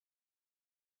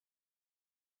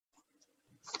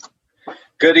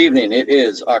Good evening. It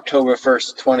is October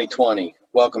 1st, 2020.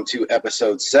 Welcome to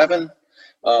episode 7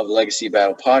 of the Legacy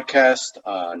Battle podcast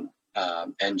on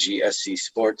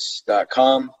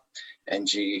ngscsports.com.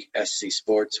 NGSC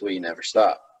Sports, we never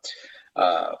stop.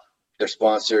 We're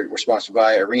sponsored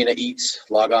by Arena Eats.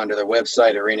 Log on to their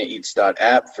website,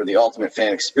 arenaeats.app, for the ultimate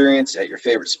fan experience at your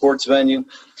favorite sports venue.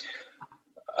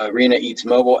 Arena Eats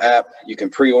mobile app. You can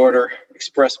pre-order,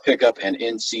 express pickup, and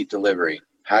in-seat delivery.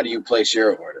 How do you place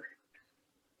your order?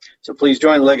 So please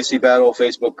join the Legacy Battle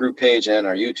Facebook group page and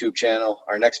our YouTube channel.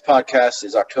 Our next podcast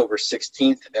is October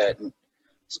 16th at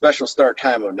special start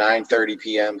time of 9:30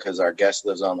 p.m. because our guest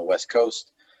lives on the West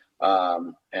Coast.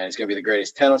 And it's going to be the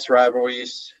greatest tennis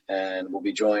rivalries. And we'll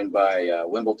be joined by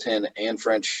Wimbledon and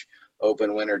French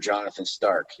Open winner Jonathan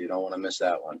Stark. You don't want to miss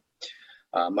that one.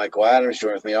 Michael Adams,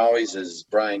 joined with me always, is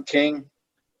Brian King,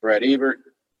 Brett Ebert,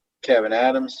 Kevin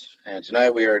Adams. And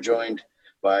tonight we are joined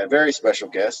by a very special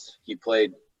guest. He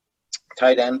played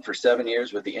tight end for 7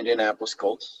 years with the Indianapolis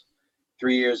Colts,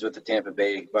 3 years with the Tampa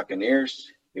Bay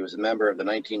Buccaneers. He was a member of the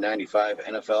 1995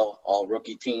 NFL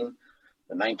All-Rookie Team,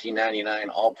 the 1999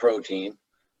 All-Pro Team,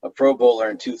 a Pro Bowler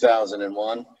in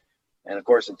 2001, and of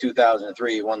course in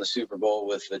 2003 he won the Super Bowl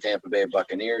with the Tampa Bay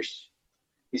Buccaneers.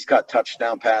 He's caught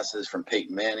touchdown passes from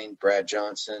Peyton Manning, Brad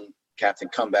Johnson, Captain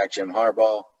Comeback Jim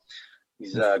Harbaugh.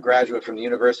 He's a graduate from the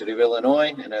University of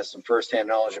Illinois and has some firsthand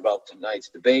knowledge about tonight's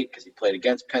debate because he played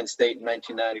against Penn State in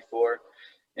 1994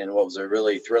 in what was a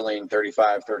really thrilling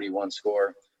 35-31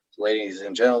 score. So, ladies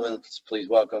and gentlemen, please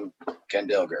welcome Ken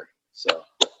Dilger. So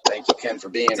thank you, Ken, for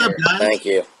being here. Thank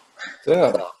you.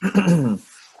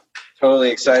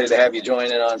 Totally excited to have you join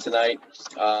in on tonight.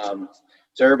 So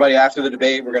everybody, after the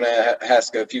debate, we're going to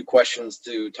ask a few questions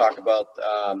to talk about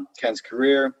Ken's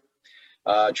career.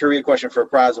 Trivia question for a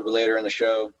prize will be later in the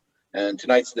show. And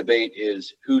tonight's debate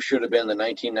is who should have been the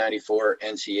 1994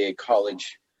 NCAA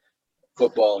college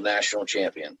football national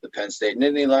champion, the Penn State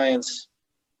Nittany Lions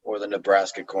or the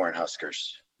Nebraska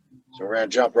Cornhuskers? So we're going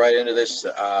to jump right into this.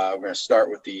 We're going to start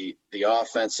with the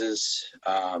offenses.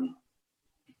 Ken,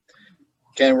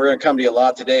 we're going to come to you a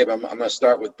lot today, but I'm going to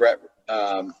start with Brett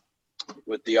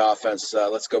with the offense.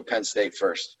 Let's go Penn State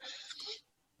first.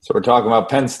 So we're talking about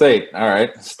Penn State. All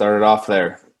right, started off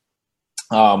there.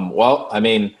 Well, I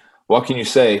mean, what can you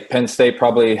say? Penn State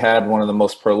probably had one of the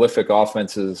most prolific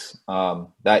offenses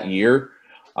that year.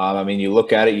 I mean, you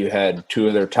look at it, you had two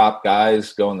of their top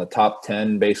guys go in the top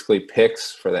 10, basically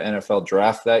picks for the NFL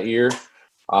draft that year.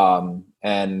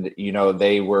 And, you know,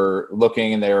 they were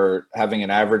looking and they were having an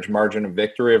average margin of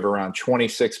victory of around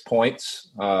 26 points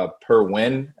per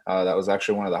win. That was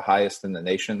actually one of the highest in the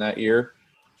nation that year.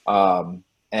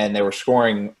 And they were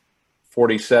scoring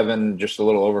 47, just a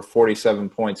little over 47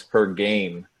 points per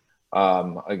game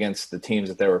against the teams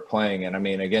that they were playing. And I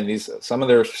mean, again, some of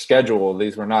their schedule,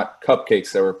 these were not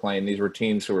cupcakes they were playing. These were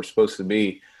teams who were supposed to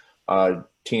be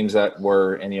teams that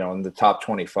were in the top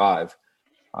 25.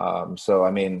 So,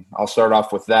 I mean, I'll start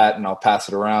off with that and I'll pass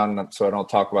it around so I don't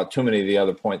talk about too many of the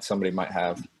other points somebody might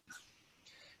have.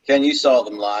 Ken, you saw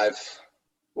them live.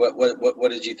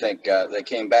 What did you think? They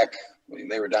came back.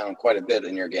 They were down quite a bit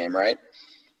in your game, right?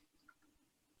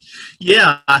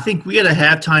 Yeah, I think we had a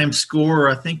halftime score.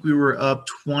 I think we were up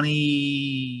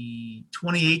 28-3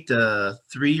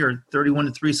 or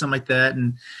 31-3, something like that.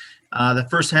 And the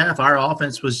first half, our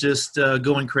offense was just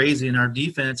going crazy. And our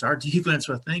defense, I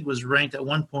think, was ranked at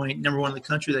one point number 1 in the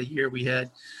country that year. We had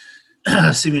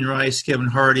Simeon Rice, Kevin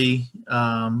Hardy,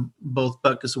 both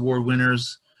Butkus Award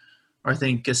winners. I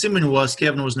think Simeon was.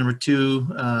 Kevin was number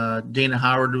 2. Dana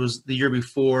Howard was the year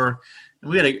before. And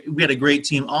we had a great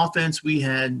team offense. We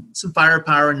had some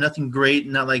firepower, nothing great,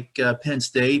 not like Penn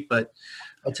State. But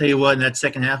I'll tell you what, in that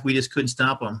second half, we just couldn't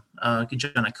stop them.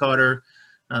 Kenjana Carter,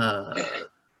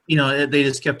 they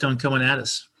just kept on coming at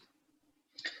us.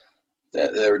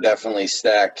 They were definitely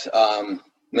stacked.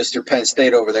 Mr. Penn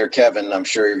State over there, Kevin, I'm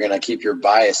sure you're going to keep your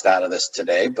bias out of this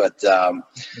today, but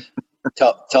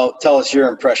tell us your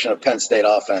impression of Penn State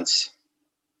offense.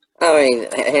 I mean,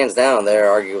 hands down, they're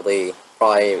arguably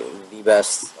probably the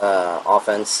best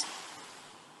offense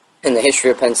in the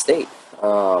history of Penn State.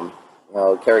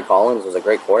 Kerry Collins was a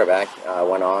great quarterback.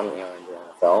 Went on, into the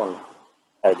NFL and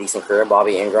had a decent career.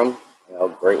 Bobby Ingram,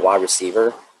 great wide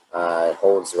receiver,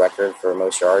 holds the record for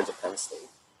most yards at Penn State.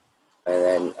 And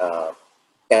then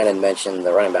Ken had mentioned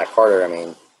the running back Carter. I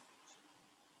mean,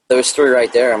 those three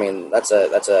right there. I mean, that's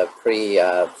a pretty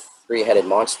three-headed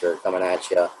monster coming at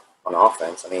you on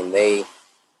offense. I mean, they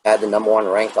had the number 1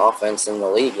 ranked offense in the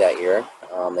league that year.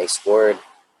 They scored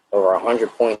over 100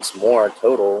 points more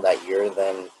total that year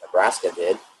than Nebraska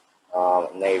did.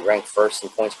 And they ranked first in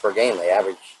points per game. They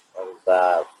averaged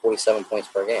 47 points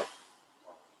per game.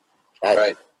 That,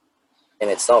 Right. in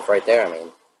itself, right there, I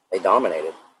mean, they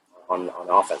dominated on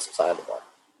the offensive side of the ball.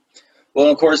 Well,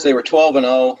 of course, they were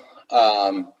 12-0.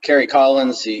 Kerry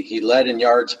Collins, he led in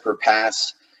yards per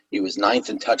pass. He was 9th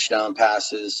in touchdown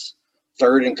passes,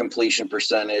 3rd in completion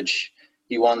percentage.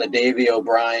 He won the Davey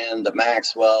O'Brien, the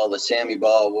Maxwell, the Sammy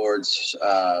Ball awards.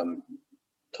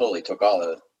 Totally took all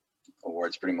the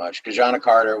awards pretty much. Kajana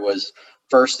Carter was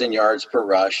 1st in yards per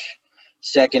rush,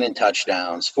 2nd in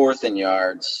touchdowns, 4th in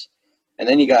yards. And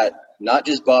then you got not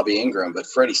just Bobby Ingram, but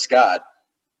Freddie Scott.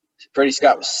 Freddie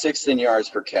Scott was 6th in yards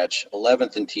per catch,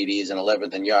 11th in TDs, and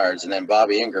 11th in yards. And then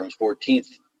Bobby Ingram's 14th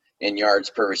in yards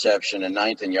per reception and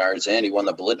 9th in yards. And he won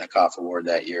the Bolitnikoff Award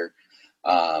that year.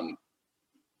 And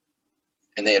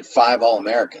they had 5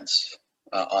 All-Americans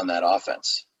on that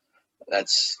offense.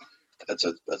 That's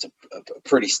a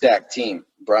pretty stacked team.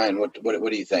 Brian, what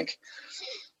do you think?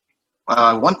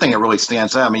 One thing that really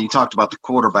stands out, I mean, you talked about the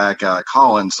quarterback,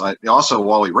 Collins. Also,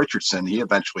 Wally Richardson, he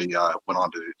eventually went on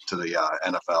to the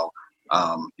NFL.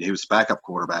 He was backup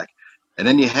quarterback. And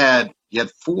then you had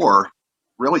 4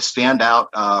 really standout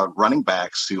running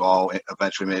backs who all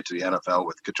eventually made it to the NFL,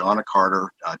 with Kajana Carter,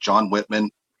 John Whitman,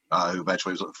 who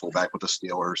eventually was a fullback with the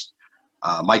Steelers,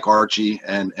 Mike Archie,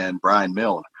 and Brian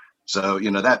Milne. So,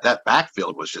 that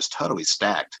backfield was just totally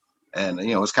stacked. And,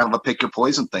 it was kind of a pick your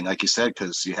poison thing, like you said,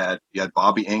 because you had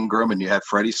Bobby Ingram and you had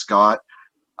Freddie Scott.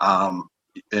 And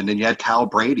then you had Kyle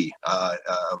Brady, a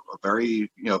very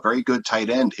good tight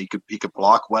end. He could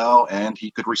block well and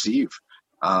he could receive.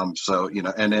 And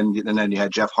then you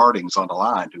had Jeff Hardings on the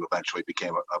line, who eventually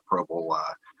became a Pro Bowl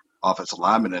offensive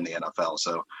lineman in the NFL.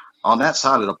 So on that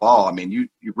side of the ball, I mean, you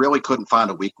really couldn't find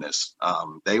a weakness.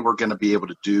 They were going to be able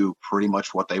to do pretty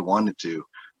much what they wanted to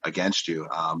against you.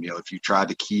 If you tried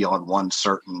to key on one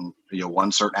certain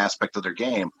aspect of their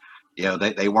game,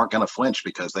 they weren't going to flinch,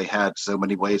 because they had so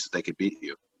many ways that they could beat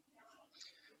you.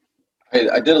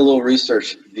 I did a little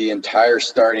research. The entire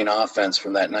starting offense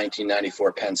from that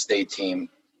 1994 Penn State team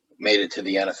made it to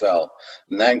the NFL,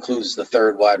 and that includes the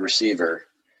 3rd wide receiver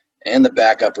and the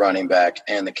backup running back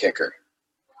and the kicker.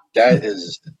 That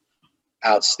is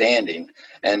outstanding.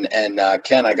 And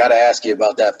Ken, I got to ask you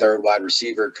about that 3rd wide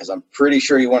receiver, because I'm pretty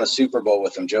sure you won a Super Bowl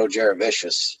with him. Joe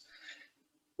Jaravicius.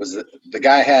 Was the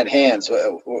guy had hands?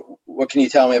 What can you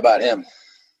tell me about him?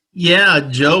 Yeah,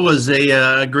 Joe was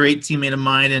a great teammate of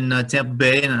mine in Tampa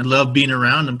Bay, and I loved being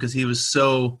around him because he was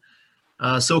so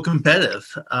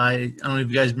competitive. I don't know if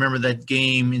you guys remember that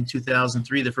game in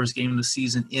 2003, the first game of the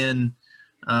season in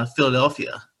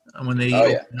Philadelphia, when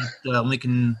they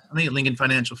Lincoln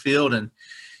Financial Field, and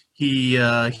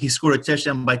he scored a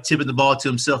touchdown by tipping the ball to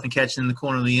himself and catching it in the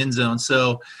corner of the end zone.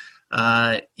 So,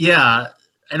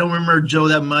 I don't remember Joe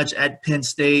that much at Penn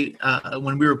State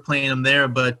when we were playing him there,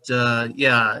 but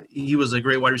he was a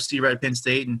great wide receiver at Penn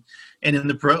State and in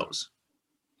the pros.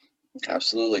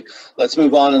 Give Let's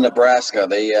move on to Nebraska.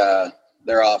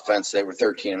 Their offense, they were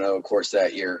 13-0, of course,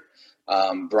 that year.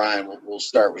 Brian, we'll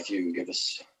start with you. Give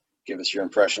us your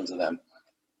impressions of them.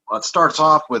 Well, it starts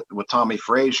off with Tommy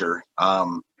Frazier.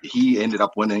 He ended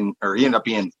up being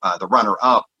the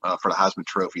runner-up for the Heisman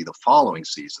Trophy the following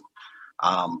season.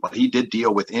 But he did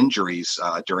deal with injuries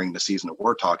during the season that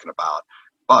we're talking about.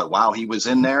 But while he was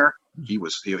in there, he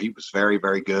was very,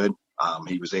 very good.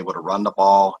 He was able to run the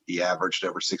ball. He averaged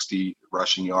over 60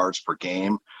 rushing yards per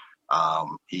game.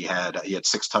 He had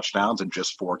 6 touchdowns in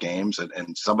just 4 games,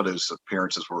 and some of those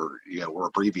appearances were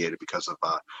abbreviated because of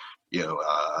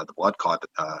the blood clot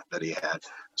that he had.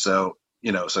 So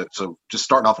just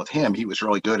starting off with him, he was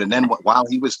really good. And then while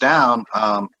he was down,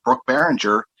 Brooke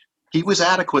Behringer, he was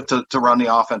adequate to run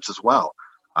the offense as well.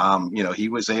 He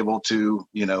was able to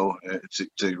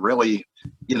really,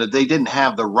 they didn't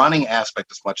have the running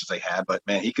aspect as much as they had, but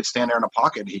man, he could stand there in a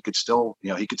pocket. And he could still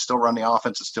run the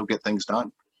offense and still get things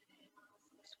done.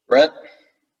 Brett?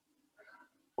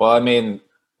 Well, I mean,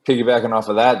 piggybacking off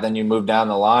of that, then you move down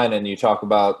the line and you talk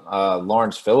about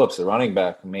Lawrence Phillips, the running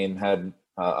back. I mean, had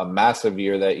a massive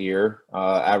year that year,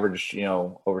 averaged,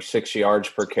 over 6 yards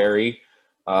per carry.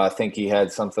 I think he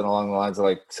had something along the lines of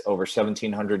like over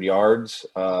 1,700 yards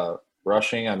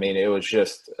rushing. I mean, it was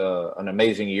just an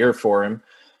amazing year for him.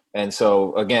 And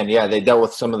so, again, they dealt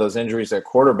with some of those injuries at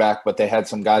quarterback, but they had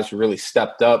some guys who really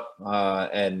stepped up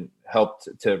and helped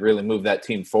to really move that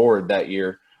team forward that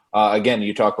year. Again,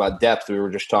 you talk about depth. We were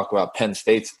just talking about Penn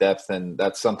State's depth, and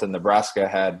that's something Nebraska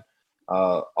had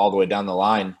all the way down the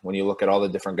line when you look at all the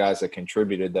different guys that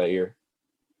contributed that year.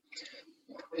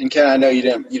 And Ken, I know you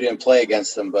didn't play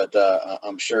against them, but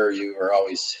I'm sure you were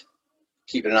always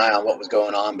keeping an eye on what was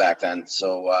going on back then.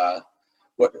 So,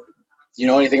 what you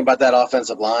know anything about that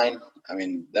offensive line? I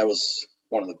mean, that was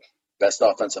one of the best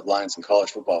offensive lines in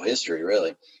college football history,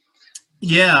 really.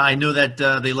 Yeah, I know that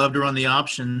they love to run the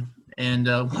option, and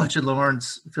watching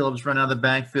Lawrence Phillips run out of the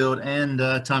backfield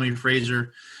and Tommy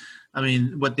Frazier, I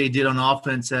mean, what they did on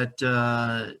offense at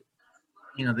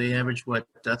they averaged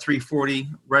 340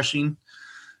 rushing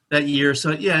that year.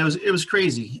 So yeah, it was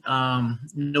crazy.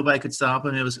 Nobody could stop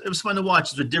him. It was fun to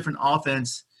watch. It's a different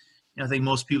offense. I think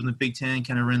most people in the Big Ten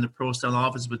kind of ran the pro style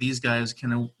offense, but these guys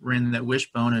kind of ran that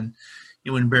wishbone. And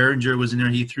when Behringer was in there,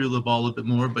 he threw the ball a little bit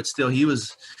more, but still he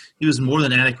was more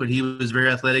than adequate. He was very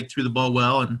athletic, threw the ball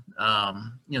well, and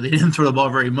they didn't throw the ball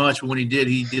very much, but when he did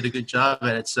a good job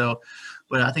at it. So,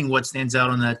 but I think what stands out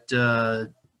on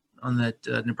that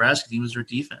Nebraska team was their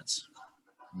defense.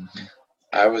 Mm-hmm.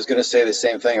 I was going to say the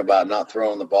same thing about not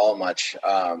throwing the ball much.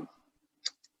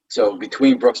 So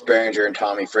between Brooks Behringer and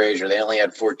Tommy Frazier, they only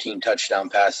had 14 touchdown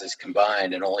passes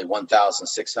combined and only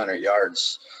 1,600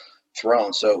 yards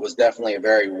thrown. So it was definitely a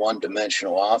very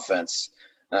one-dimensional offense.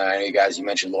 I know you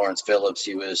mentioned Lawrence Phillips.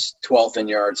 He was 12th in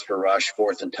yards per rush,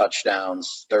 4th in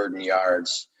touchdowns, 3rd in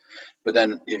yards. But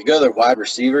then if you go to their wide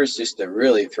receivers, just to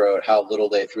really throw it how little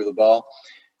they threw the ball,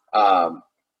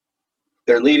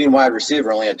 their leading wide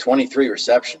receiver only had 23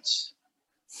 receptions.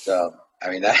 So, I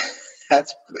mean,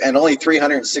 that's and only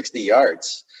 360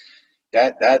 yards.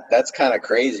 That's kind of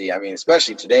crazy. I mean,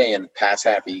 especially today in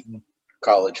pass-happy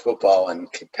college football and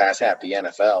pass-happy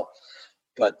NFL.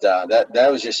 But that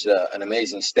was just an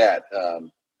amazing stat.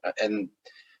 And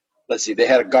let's see, they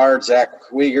had a guard, Zach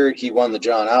Wiegert. He won the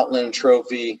John Outland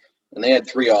Trophy, and they had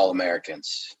 3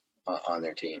 All-Americans on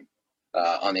their team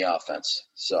on the offense.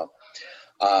 So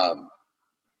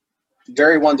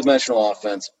very one-dimensional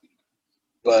offense.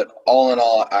 But all in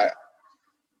all,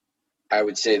 I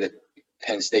would say that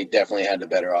Penn State definitely had the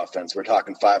better offense. We're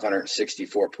talking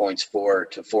 564 points for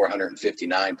to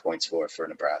 459 points for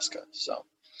Nebraska. So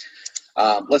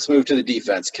let's move to the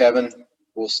defense. Kevin,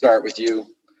 we'll start with you.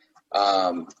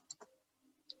 I'll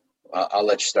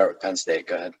let you start with Penn State.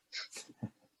 Go ahead.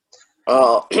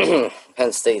 Well,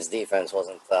 Penn State's defense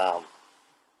wasn't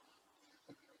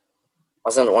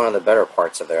one of the better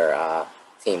parts of their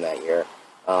team that year.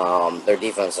 Their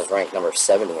defense was ranked number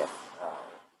 70th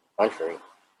country.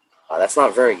 That's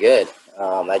not very good.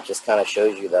 That just kind of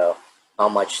shows you, though, how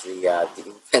much the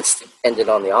defense depended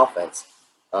on the offense.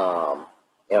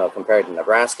 Compared to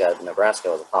Nebraska, Nebraska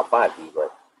was a top 5 D,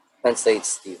 but Penn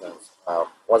State's defense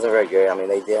wasn't very good. I mean,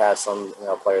 they did have some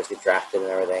players get drafted and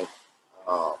everything,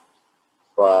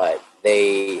 but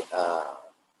they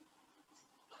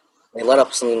let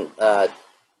up a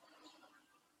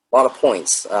lot of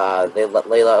points. They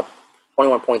laid up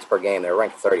 21 points per game. They were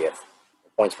ranked 30th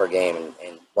points per game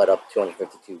and let up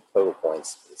 252 total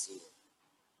points for the season.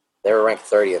 They were ranked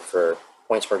 30th for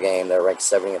points per game. They were ranked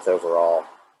 70th overall.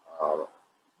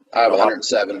 I have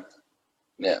 107.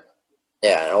 Yeah.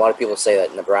 Yeah, and a lot of people say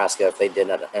that Nebraska, if they did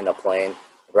not end up playing,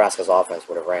 Nebraska's offense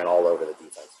would have ran all over the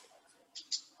defense.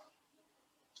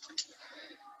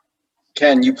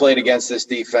 Ken, you played against this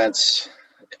defense.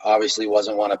 Obviously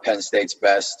wasn't one of Penn State's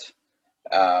best.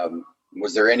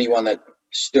 Was there anyone that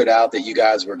stood out that you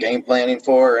guys were game planning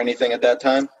for or anything at that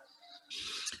time?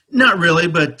 Not really,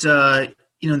 but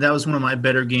that was one of my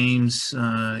better games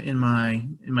in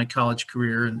my college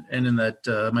career and in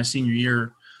that my senior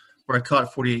year where I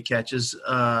caught 48 catches.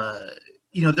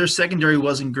 Their secondary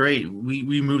wasn't great.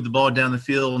 We moved the ball down the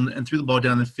field and threw the ball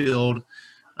down the field.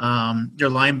 Their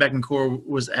linebacking core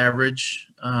was average.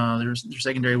 Their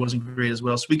secondary wasn't great as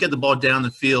well. So we got the ball down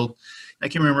the field. I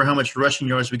can't remember how much rushing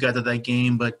yards we got to that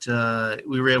game, but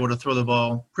we were able to throw the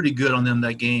ball pretty good on them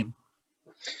that game.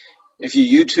 If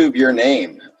you YouTube your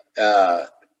name,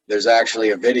 there's actually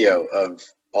a video of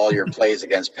all your plays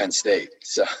against Penn State.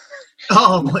 So,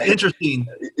 oh, interesting.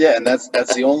 Yeah, and that's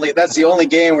the only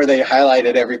game where they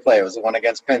highlighted every play. It was the one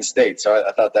against Penn State. So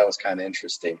I thought that was kind of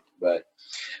interesting. But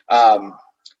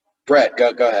Brett, go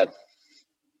ahead.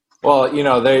 Well,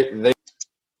 they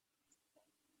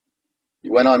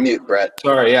You went on mute, Brett.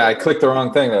 Sorry, yeah, I clicked the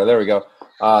wrong thing there. There we go.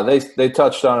 They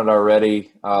touched on it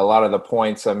already. A lot of the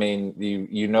points. I mean,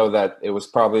 you know that it was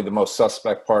probably the most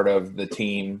suspect part of the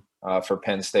team for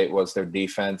Penn State was their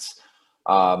defense.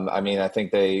 I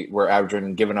think they were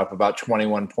averaging giving up about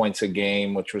 21 points a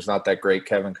game, which was not that great.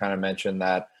 Kevin kind of mentioned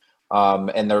that,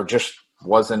 and there just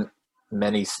wasn't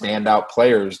many standout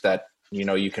players that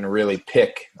you can really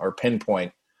pick or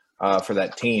pinpoint. For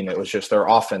that team, it was just their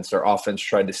offense. Their offense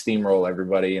tried to steamroll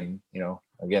everybody, and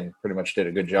again, pretty much did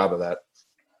a good job of that.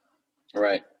 All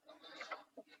right,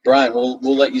 Brian, we'll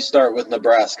let you start with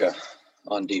Nebraska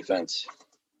on defense.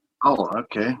 Oh,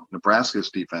 okay. Nebraska's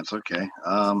defense. Okay.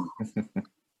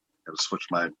 got to switch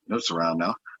my notes around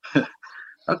now.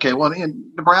 Okay, well,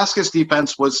 Nebraska's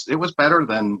defense was better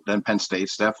than Penn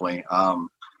State's, definitely.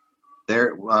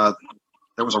 There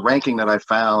was a ranking that I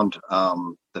found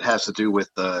that has to do with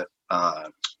the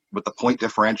point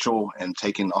differential and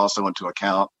taking also into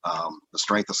account the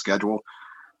strength of schedule.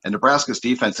 And Nebraska's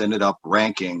defense ended up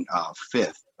ranking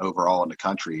fifth overall in the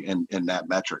country in that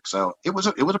metric. So it was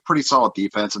a pretty solid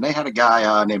defense, and they had a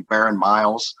guy named Baron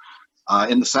Miles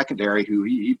in the secondary who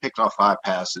he picked off 5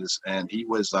 passes, and he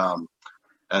was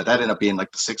that ended up being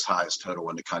like the 6th highest total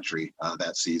in the country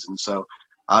that season. So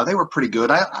they were pretty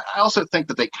good. I also think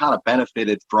that they kind of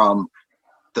benefited from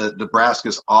the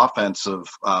Nebraska's offensive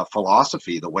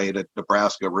philosophy, the way that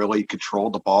Nebraska really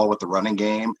controlled the ball with the running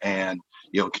game and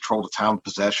controlled the time of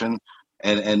possession,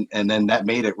 and then that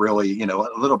made it really a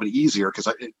little bit easier because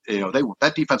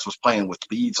that defense was playing with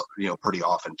leads pretty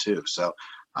often too. So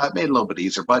it made it a little bit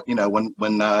easier. But when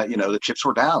the chips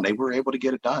were down, they were able to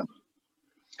get it done.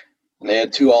 And they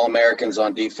had 2 All-Americans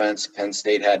on defense. Penn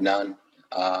State had none.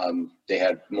 They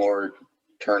had more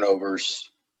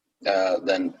turnovers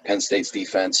than Penn State's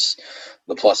defense.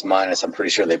 The plus minus, I'm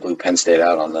pretty sure they blew Penn State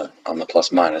out on the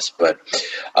plus minus. But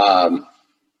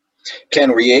Ken,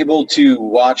 were you able to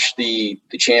watch the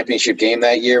championship game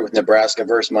that year with Nebraska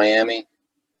versus Miami?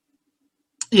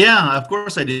 Yeah, of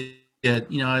course I did.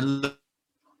 I looked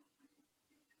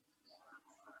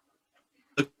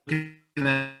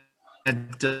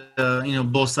at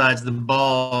both sides of the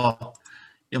ball.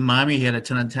 Miami had a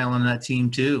ton of talent on that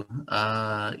team too.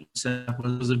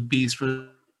 Was a beast for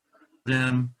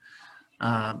them.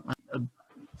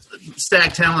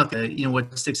 Stacked talent.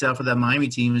 What sticks out for that Miami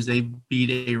team is they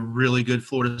beat a really good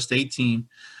Florida State team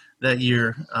that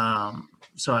year.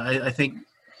 So I think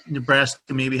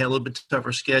Nebraska maybe had a little bit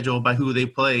tougher schedule by who they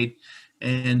played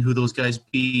and who those guys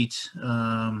beat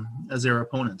as their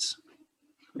opponents.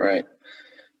 Right.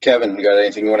 Kevin, you got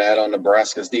anything you want to add on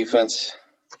Nebraska's defense?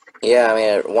 Yeah, I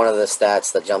mean, one of the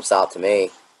stats that jumps out to me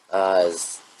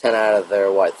is 10 out of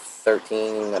their,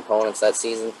 13 opponents that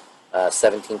season,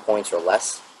 17 points or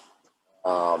less.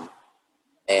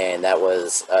 And that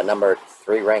was number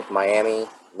 3 ranked Miami,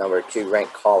 number 2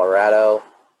 ranked Colorado,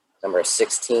 number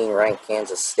 16 ranked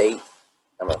Kansas State,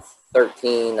 number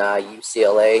 13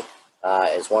 UCLA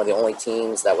is one of the only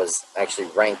teams that was actually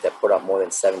ranked that put up more than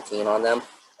 17 on them.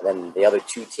 And then the other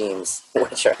 2 teams,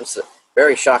 which I'm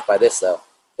very shocked by this though,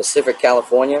 Pacific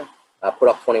California put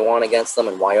up 21 against them,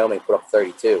 and Wyoming put up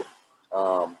 32.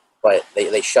 But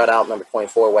they shut out number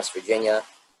 24 West Virginia.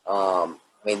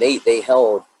 They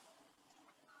held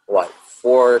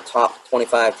 4 top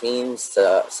 25 teams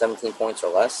to 17 points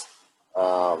or less.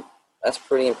 That's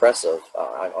pretty impressive.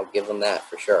 I'll give them that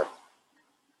for sure.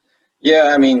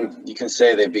 Yeah, I mean, you can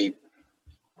say they beat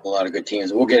a lot of good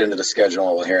teams. We'll get into the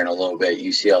schedule here in a little bit.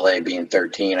 UCLA being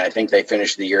 13. I think they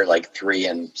finished the year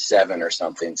 3-7 or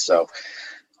something. So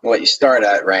what you start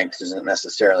at ranked isn't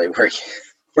necessarily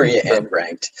where you end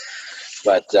ranked.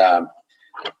 But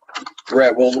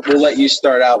Brett, we'll let you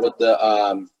start out with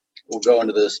we'll go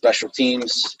into the special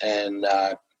teams, and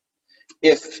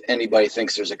if anybody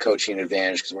thinks there's a coaching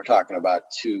advantage, because we're talking about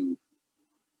 2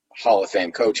 Hall of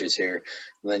Fame coaches here,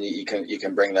 then you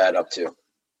can bring that up too.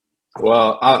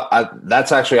 Well,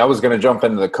 that's actually, I was going to jump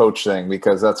into the coach thing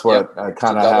because that's what I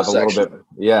kind of have a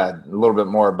little bit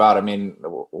more about. I mean,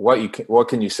 what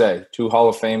can you say? 2 Hall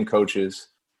of Fame coaches.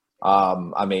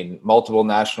 Multiple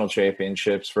national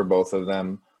championships for both of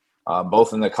them,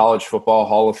 both in the College Football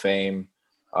Hall of Fame.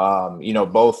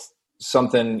 Both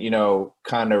something,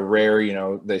 kind of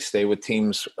rare. They stay with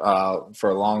teams for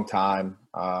a long time.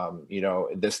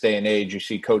 This day and age, you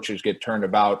see coaches get turned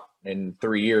about in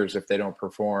 3 years if they don't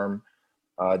perform,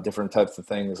 different types of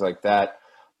things like that.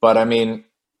 But I mean,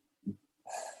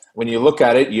 when you look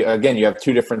at it, you have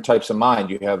 2 different types of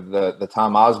mind. You have the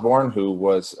Tom Osborne, who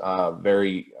was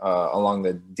very along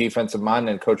the defensive mind,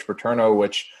 and Coach Paterno,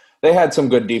 which they had some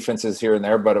good defenses here and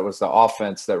there, but it was the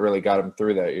offense that really got them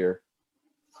through that year.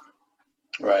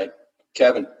 Right.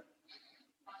 Kevin.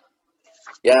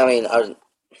 Yeah, I mean,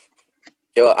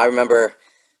 I remember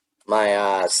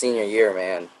my senior year,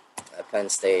 man, at Penn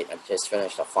State. I just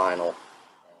finished a final,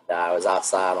 and I was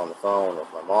outside on the phone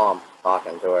with my mom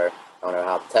talking to her. I don't know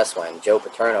how the test went. Joe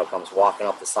Paterno comes walking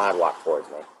up the sidewalk towards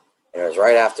me. And it was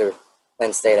right after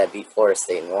Penn State had beat Florida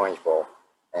State in the Orange Bowl.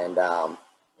 And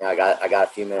I got a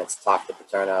few minutes to talk to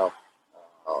Paterno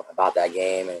about that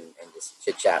game and just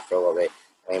chit chat for a little bit.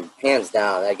 I mean, hands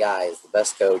down, that guy is the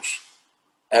best coach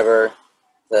ever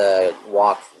to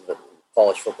walk the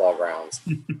college football grounds.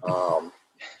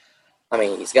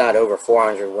 He's got over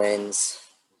 400 wins.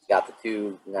 He's got the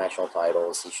 2 national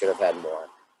titles. He should have had more.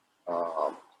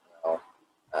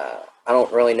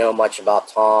 don't really know much about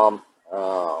Tom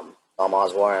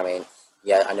Osborne. I mean,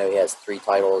 yeah, I know he has 3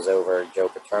 titles over Joe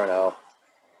Paterno.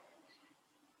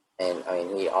 And, I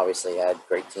mean, he obviously had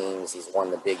great teams. He's won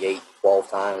the Big 8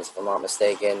 12 times, if I'm not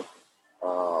mistaken.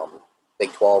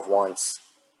 Big 12 once.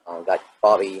 Got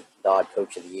Bobby Dodd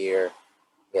Coach of the Year,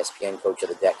 ESPN Coach of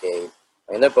the Decade.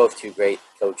 I mean, they're both 2 great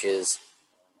coaches.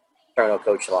 Paterno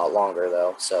coached a lot longer,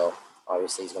 though, so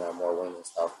obviously he's going to have more wins and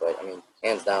stuff. But, I mean,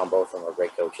 hands down, both of them are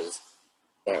great coaches.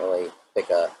 Can't really pick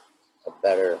a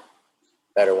better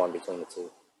one between the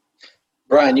 2.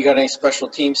 Brian, you got any special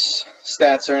teams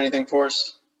stats or anything for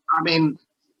us? I mean,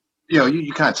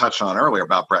 you kind of touched on earlier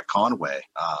about Brett Conway.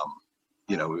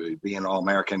 Being an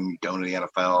All-American, going to the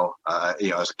NFL,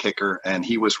 as a kicker, and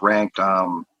he was ranked.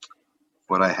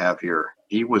 What I have here,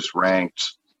 he was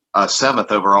ranked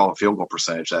 7th overall in field goal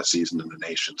percentage that season in the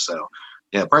nation. So,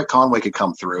 yeah, Brett Conway could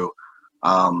come through.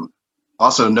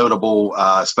 Also notable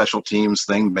special teams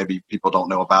thing maybe people don't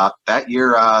know about. That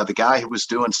year, the guy who was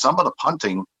doing some of the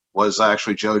punting was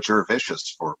actually Joe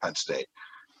Jurevicius for Penn State.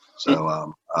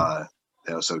 So,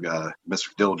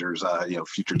 Mr. Dilger's,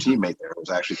 future teammate there was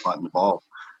actually punting the ball.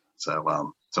 So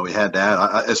we had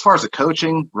that. As far as the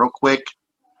coaching, real quick,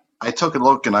 I took a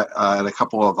look and at a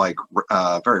couple of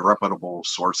very reputable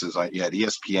sources. You had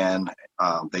ESPN.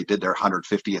 They did their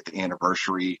 150th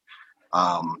anniversary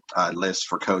list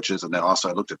for coaches, and then also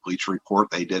I looked at Bleacher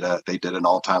Report. They did an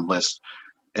all-time list.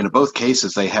 And in both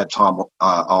cases, they had Tom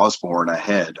Osborne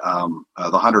ahead.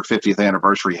 The 150th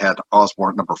anniversary had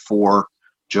Osborne at number 4,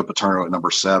 Joe Paterno at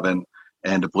number 7,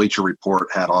 and the Bleacher Report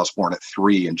had Osborne at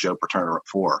 3 and Joe Paterno at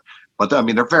 4. But, I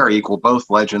mean, they're very equal, both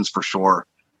legends for sure.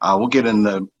 We'll get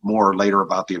into more later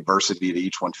about the adversity that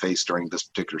each one faced during this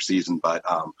particular season. But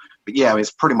yeah, I mean,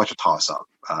 it's pretty much a toss-up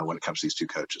when it comes to these 2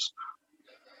 coaches.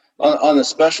 On the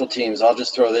special teams, I'll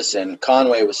just throw this in.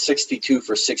 Conway was 62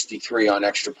 for 63 on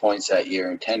extra points that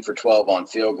year and 10 for 12 on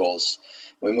field goals.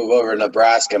 We move over to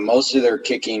Nebraska. Most of their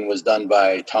kicking was done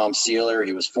by Tom Sealer.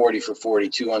 He was 40 for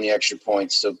 42 on the extra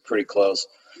points, so pretty close.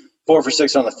 4 for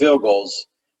 6 on the field goals.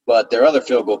 But their other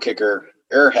field goal kicker,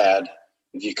 Erhad,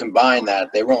 if you combine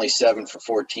that, they were only 7 for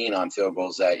 14 on field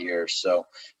goals that year. So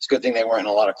it's a good thing they weren't in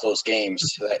a lot of close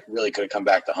games. That really could have come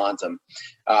back to haunt them.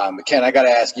 But Ken, I got to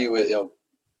ask you,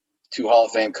 2 Hall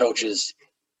of Fame coaches,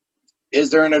 is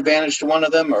there an advantage to one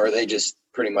of them, or are they just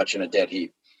pretty much in a dead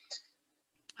heat?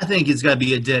 I think it's got to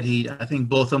be a dead heat. I think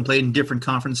both of them played in different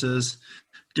conferences,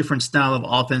 different style of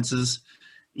offenses.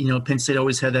 Penn State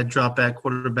always had that drop back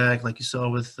quarterback, like you saw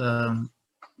with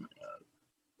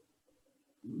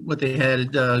what they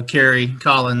had, Kerry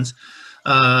Collins.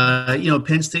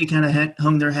 Penn State kind of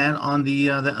hung their hat on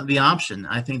the option.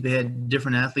 I think they had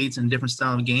different athletes and different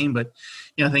style of game, but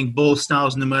I think both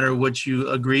styles, no matter what you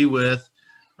agree with,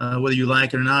 whether you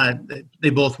like it or not,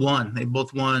 they both won. They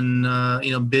both won,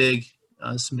 big,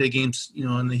 some big games,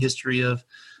 in the history of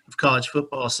college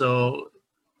football. So,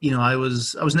 I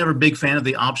was never a big fan of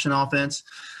the option offense,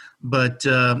 but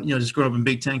just growing up in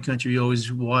Big Ten country, you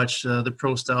always watch the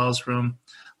pro styles from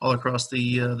all across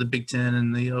the Big Ten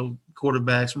and the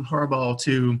quarterbacks from Harbaugh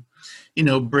to,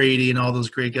 Brady and all those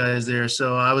great guys there.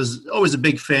 So I was always a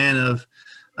big fan of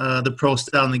the pro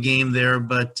style in the game there,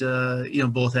 but,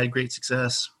 both had great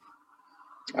success.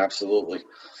 Absolutely.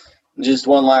 Just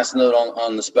one last note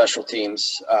on the special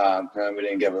teams.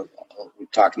 We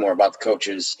talked more about the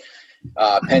coaches.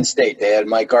 Penn State, they had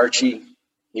Mike Archie.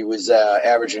 He was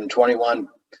averaging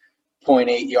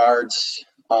 21.8 yards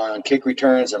on kick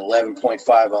returns and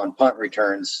 11.5 on punt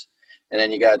returns. And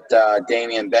then you got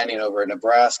Damian Benning over at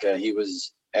Nebraska. He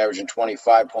was averaging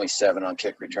 25.7 on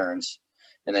kick returns.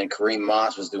 And then Kareem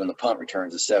Moss was doing the punt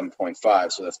returns at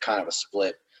 7.5. So that's kind of a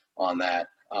split on that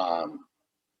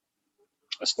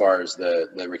as far as the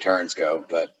returns go.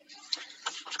 But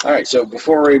all right, so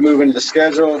before we move into the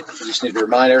schedule, I just need to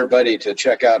remind everybody to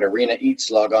check out Arena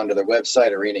Eats. Log on to their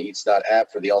website,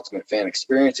 arenaeats.app, for the ultimate fan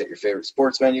experience at your favorite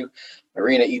sports venue.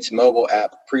 Arena Eats mobile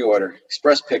app, pre-order,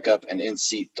 express pickup, and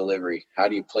in-seat delivery. How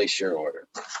do you place your order?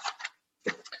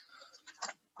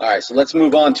 All right, so let's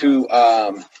move on to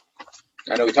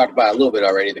I know we talked about it a little bit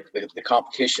already, the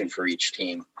competition for each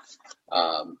team.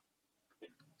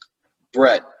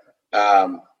 Brett,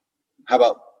 how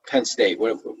about Penn State?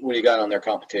 What do you got on their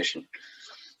competition?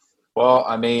 Well,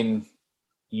 I mean,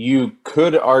 you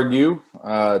could argue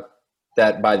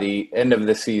that by the end of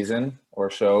the season or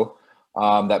so,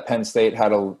 that Penn State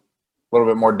had a little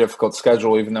bit more difficult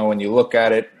schedule, even though when you look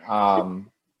at it,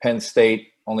 Penn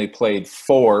State only played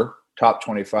 4 top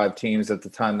 25 teams at the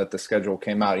time that the schedule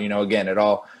came out. Again, it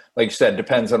all, like you said,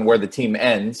 depends on where the team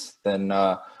ends than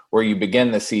where you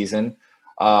begin the season.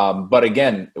 But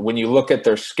again, when you look at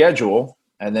their schedule,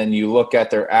 and then you look at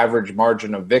their average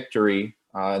margin of victory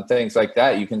and things like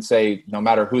that, you can say no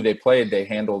matter who they played, they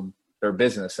handled their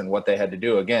business and what they had to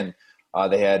do. Again,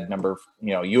 they had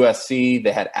USC,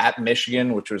 they had at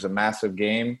Michigan, which was a massive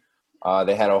game.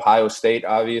 They had Ohio State,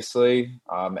 obviously,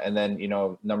 and then,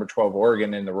 number 12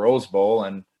 Oregon in the Rose Bowl.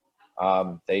 And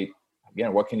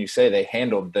what can you say? They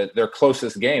handled their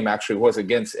closest game actually was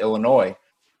against Illinois.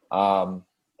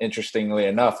 Interestingly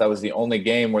enough, that was the only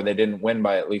game where they didn't win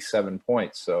by at least 7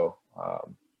 points. So,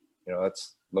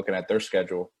 that's looking at their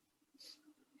schedule.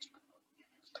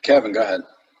 Kevin, go ahead.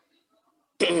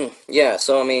 Yeah,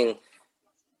 so,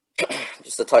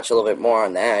 just to touch a little bit more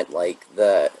on that, like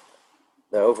the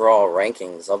overall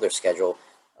rankings of their schedule,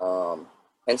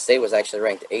 Penn State was actually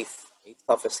ranked eighth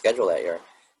toughest schedule that year,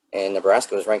 and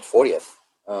Nebraska was ranked 40th.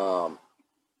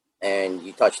 And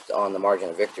you touched on the margin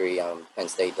of victory. Penn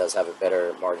State does have a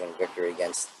better margin of victory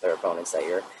against their opponents that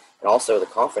year, and also the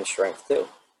conference strength too.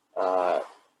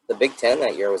 The Big Ten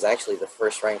that year was actually the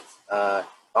first ranked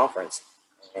conference,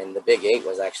 and the Big Eight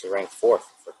was actually ranked 4th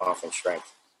for conference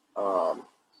strength.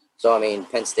 So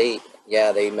Penn State,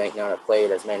 yeah, they might not have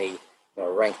played as many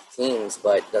ranked teams,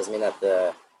 but it doesn't mean that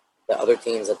the other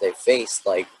teams that they faced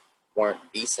weren't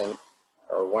decent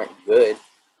or weren't good.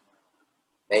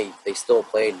 They still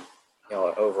played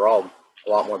overall a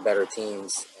lot more better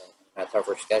teams and a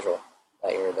tougher schedule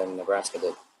that year than Nebraska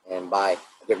did, and by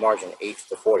a good margin, 8th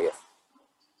to 40th.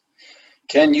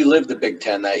 Ken, you lived the Big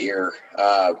Ten that year.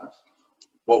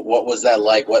 What was that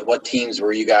like? What teams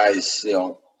were you guys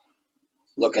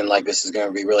looking like this is going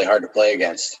to be really hard to play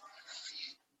against?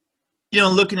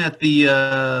 Looking at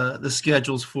the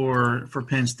schedules for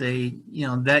Penn State,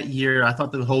 that year I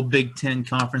thought the whole Big Ten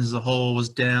conference as a whole was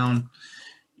down.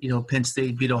 Penn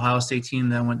State beat Ohio State team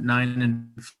that went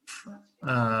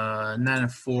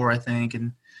 9-4, I think,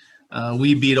 and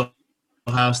we beat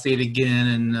Ohio State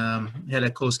again and had a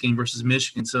close game versus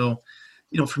Michigan. So,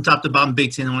 from top to bottom,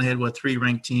 Big Ten only had 3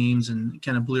 ranked teams and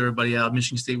kind of blew everybody out.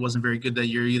 Michigan State wasn't very good that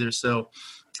year either. So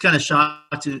it's kind of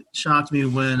shocked me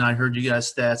when I heard you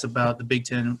guys' stats about the Big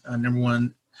Ten number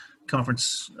 1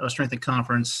 conference strength in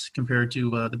conference compared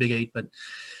to the Big Eight. But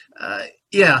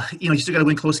you still got to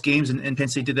win close games, and Penn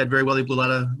State did that very well. They blew a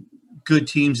lot of good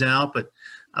teams out, but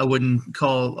I wouldn't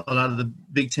call a lot of the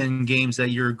Big Ten games that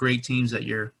year great teams that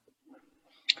year.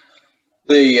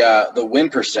 The win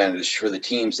percentage for the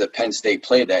teams that Penn State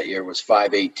played that year was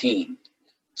 .518,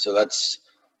 so that's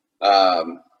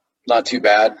not too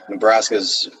bad.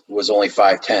 Nebraska's was only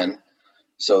 .510,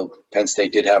 so Penn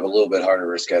State did have a little bit harder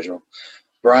of a schedule.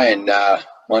 Brian, why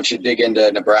don't you dig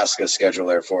into Nebraska's schedule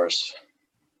there for us?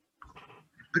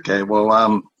 Okay,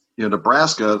 well,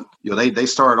 Nebraska, they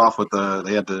started off with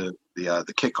they had the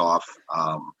kickoff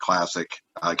classic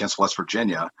against West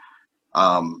Virginia.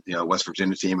 West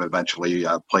Virginia team eventually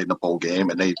played in the bowl game,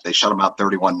 and they shut them out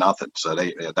 31-0. So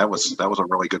that was a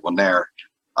really good one there.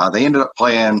 They ended up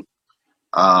playing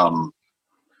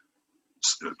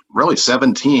really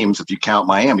 7 teams, if you count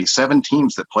Miami, 7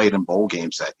 teams that played in bowl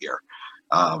games that year.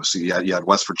 So you had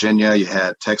West Virginia, you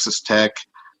had Texas Tech,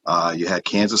 you had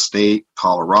Kansas State,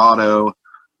 Colorado,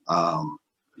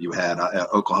 you had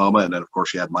Oklahoma, and then of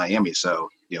course you had Miami. So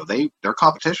their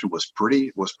competition was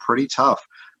pretty tough.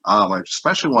 I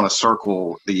especially want to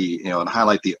circle and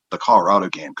highlight the Colorado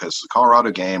game, because the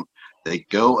Colorado game, they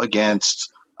go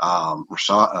against Rashaan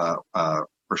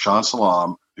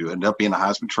Salaam, who ended up being a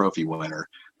Heisman Trophy winner.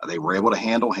 They were able to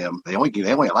handle him. They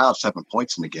only allowed 7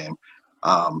 points in the game.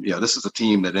 This is a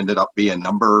team that ended up being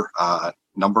number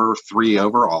 3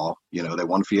 overall. They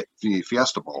won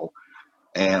Fiesta Bowl.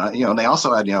 And, they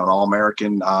also had, an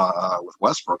All-American with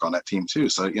Westbrook on that team too.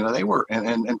 So, they were,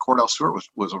 and Cordell Stewart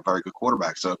was a very good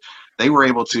quarterback. So they were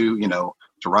able to, to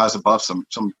rise above some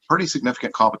pretty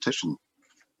significant competition.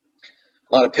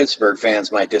 A lot of Pittsburgh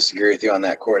fans might disagree with you on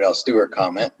that Cordell Stewart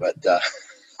comment, but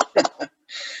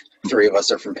 3 of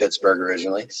us are from Pittsburgh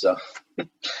originally. So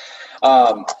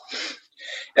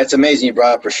it's amazing you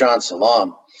brought up Rashaan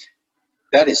Salaam.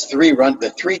 That is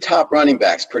the 3 top running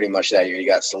backs pretty much that year. You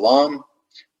got Salaam,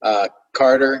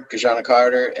 Kajana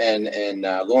Carter, and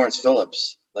Lawrence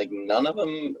Phillips. None of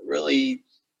them really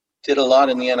did a lot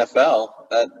in the NFL.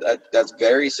 That's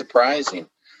very surprising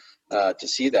to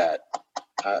see that.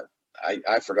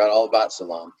 I forgot all about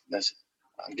Salaam.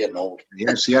 I'm getting old.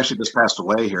 Yes, he actually just passed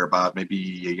away here about maybe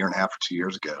a year and a half or 2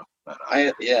 years ago. But,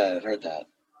 I heard that.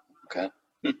 Okay.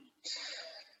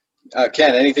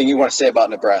 Ken, anything you want to say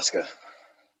about Nebraska?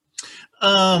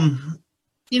 I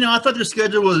thought their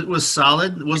schedule was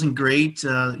solid. It wasn't great.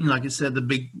 Like I said, the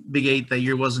Big Eight that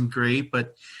year wasn't great,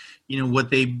 but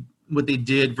what they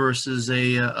did versus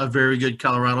a very good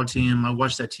Colorado team. I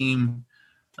watched that team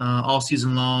all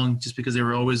season long, just because they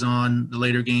were always on the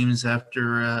later games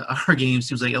after our games.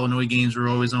 Seems like Illinois games were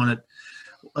always on at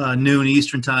noon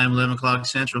Eastern time, 11 o'clock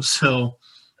Central. So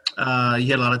you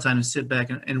had a lot of time to sit back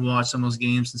and watch some of those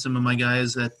games. And some of my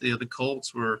guys at the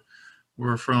Colts were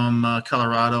from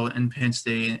Colorado and Penn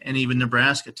State and even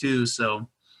Nebraska too. So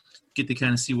get to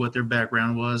kind of see what their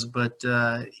background was. But,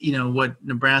 what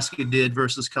Nebraska did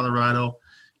versus Colorado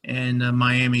and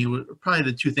Miami were probably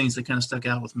the two things that kind of stuck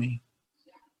out with me.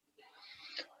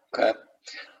 Okay.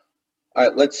 All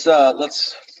right, let's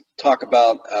talk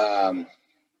about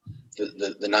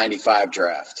the 95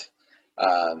 draft.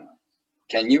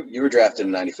 Ken, you were drafted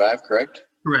in 95, correct?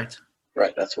 Correct.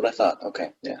 Right, that's what I thought.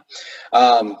 Okay, yeah.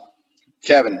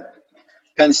 Kevin,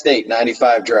 Penn State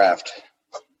 95 draft.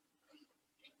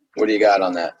 What do you got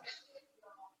on that?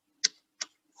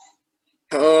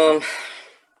 Well,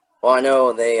 I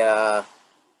know they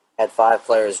had 5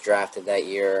 players drafted that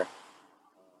year.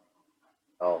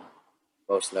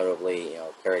 Most notably,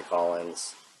 Kerry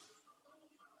Collins.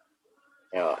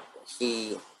 I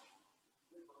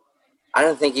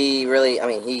don't think he really. I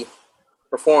mean, he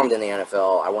performed in the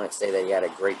NFL. I wouldn't say that he had a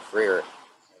great career in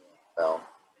the NFL.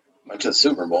 Went to the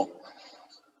Super Bowl.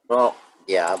 Well,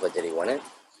 yeah, but did he win it?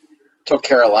 Took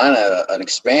Carolina, an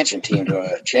expansion team, to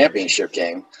a championship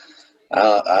game.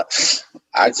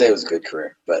 I'd say it was a good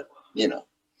career, but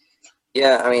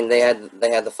Yeah, I mean they had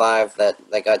the 5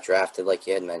 that got drafted, like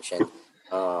you had mentioned,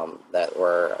 that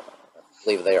were, I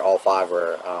believe they all 5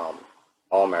 were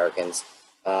All Americans.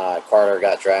 Carter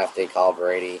got drafted, Kyle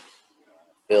Brady,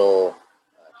 Bill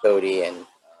Cody, and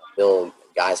Bill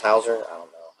Geishauser. I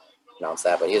don't know how to pronounce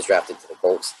that, but he was drafted to the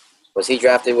Colts. Was he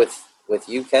drafted with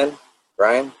you, Ken?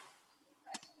 Brian?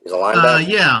 He was a linebacker?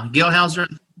 Yeah, Geishauser.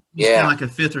 Yeah. Like a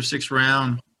 5th or 6th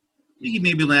round. I think he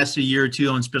maybe lasted a year or two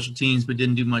on special teams, but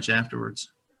didn't do much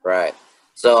afterwards. Right.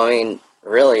 So,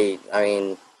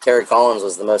 Kerry Collins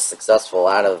was the most successful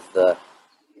out of the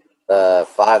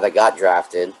 5 that got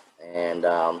drafted. And,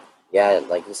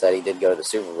 like you said, he did go to the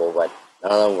Super Bowl, but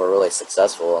none of them were really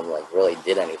successful and, really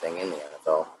did anything in the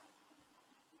NFL.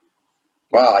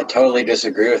 Wow, I totally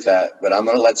disagree with that, but I'm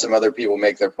going to let some other people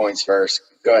make their points first.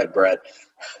 Go ahead, Brett.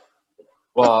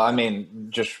 Well,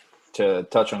 just to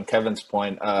touch on Kevin's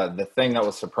point, the thing that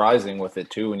was surprising with it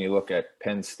too, when you look at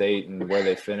Penn State and where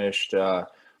they finished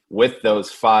with those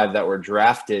 5 that were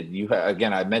drafted,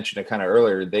 again, I mentioned it kind of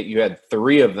earlier, that you had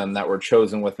 3 of them that were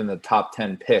chosen within the top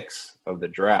 10 picks of the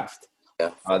draft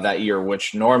that year,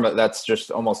 which that's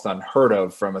just almost unheard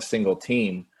of from a single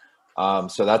team.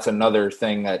 So that's another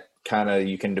thing that kind of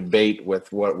you can debate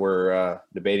with what we're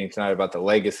debating tonight about the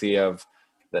legacy of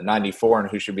the 94 and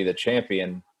who should be the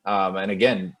champion. And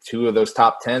again, 2 of those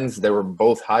top 10s, they were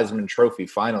both Heisman Trophy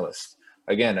finalists.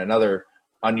 Again, another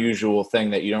unusual thing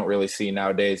that you don't really see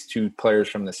nowadays, 2 players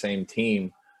from the same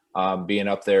team being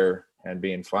up there and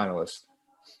being finalists.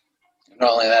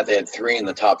 Not only that, they had 3 in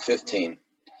the top 15.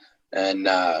 And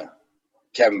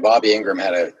Bobby Ingram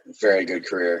had a very good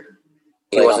career.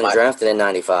 He wasn't drafted in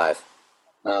 95.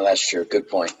 Oh, that's true. Good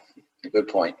point. Good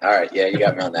point. All right. Yeah, you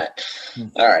got me on that.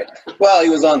 All right. Well, he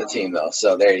was on the team, though,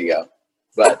 so there you go.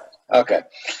 But, okay.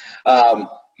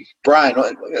 Brian,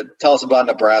 tell us about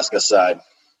Nebraska's side.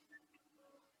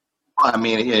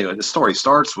 The story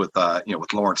starts with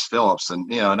with Lawrence Phillips,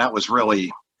 and and that was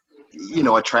really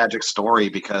a tragic story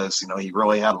because he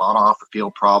really had a lot of off the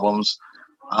field problems.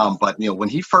 But when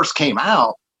he first came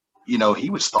out,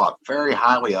 he was thought very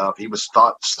highly of. He was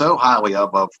thought so highly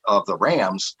of the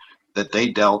Rams that they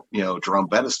dealt Jerome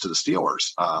Bettis to the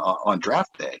Steelers on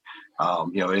draft day,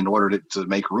 in order to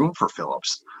make room for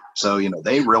Phillips. So,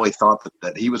 they really thought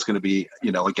that he was going to be,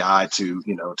 a guy to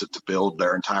build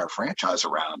their entire franchise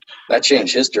around. That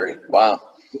changed history. Wow.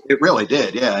 It really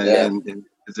did. Yeah. And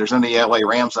if there's any LA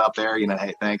Rams out there,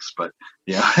 hey, thanks. But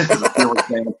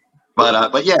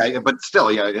but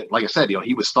still, like I said,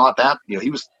 he was thought that, he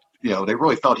was, they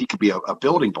really felt he could be a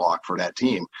building block for that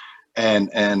team. And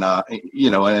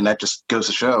that just goes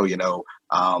to show, the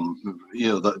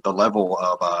level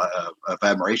of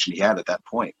admiration he had at that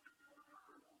point.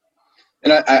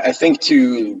 And I think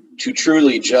to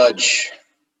truly judge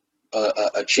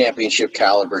a championship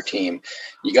caliber team,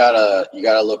 you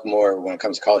gotta look more when it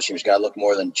comes to college teams. You gotta look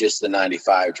more than just the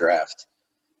 95 draft,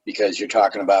 because you're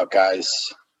talking about guys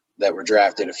that were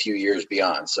drafted a few years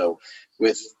beyond. So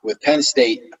with Penn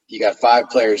State, you got 5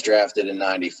 players drafted in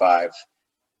 95,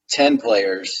 10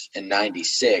 players in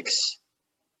 96,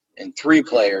 and 3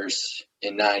 players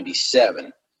in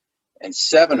 97. And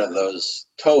 7 of those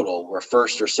total were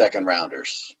first or second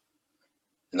rounders.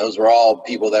 And those were all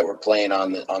people that were playing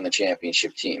on the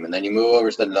championship team. And then you move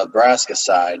over to the Nebraska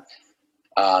side,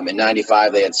 In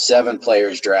 95, they had 7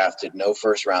 players drafted, no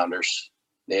first rounders.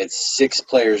 They had 6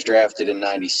 players drafted in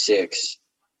 96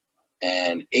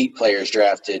 and 8 players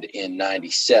drafted in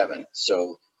 97.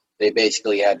 So they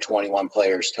basically had 21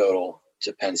 players total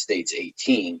to Penn State's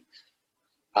 18.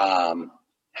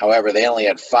 However, they only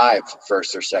had 5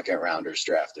 first or second rounders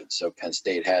drafted. So Penn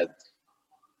State had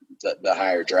the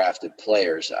higher drafted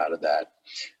players out of that.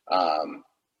 Can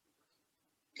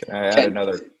I add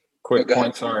another quick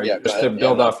point? Sorry, Yeah, just to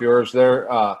build off yours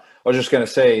there. I was just going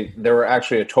to say there were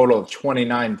actually a total of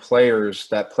 29 players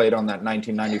that played on that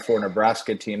 1994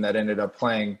 Nebraska team that ended up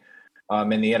playing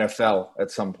in the NFL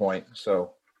at some point.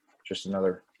 So just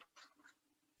another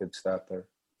good stat there.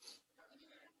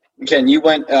 Ken, you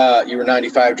went. You were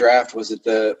 95 draft. Was it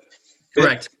the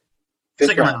Correct.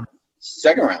 Second round.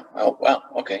 Second round. Oh, wow.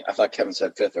 Okay. I thought Kevin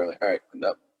said 5th earlier. All right.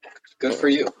 No. Good for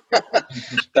you.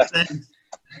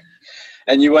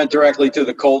 And you went directly to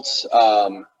the Colts,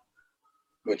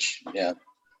 which, yeah,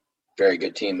 very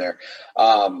good team there.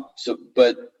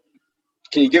 But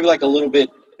can you give like a little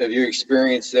bit of your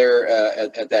experience there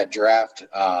at that draft?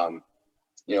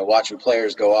 Watching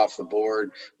players go off the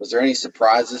board. Was there any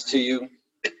surprises to you?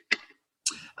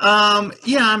 I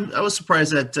was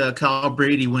surprised that Kyle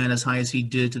Brady went as high as he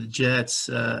did to the Jets,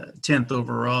 10th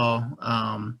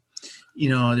overall.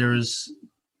 There was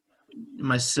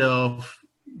myself,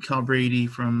 Kyle Brady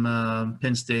from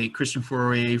Penn State, Christian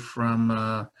Fourier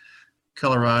from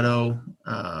Colorado,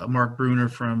 Mark Bruner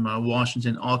from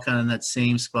Washington, all kind of in that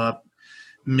same spot,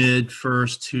 mid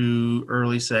first to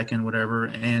early second, whatever.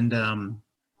 And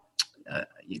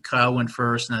Kyle went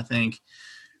first, and I think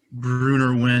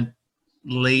Bruner went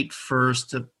late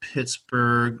first to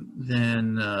Pittsburgh,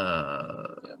 then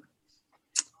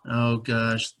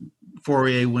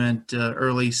Fourier went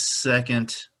early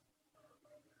second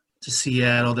to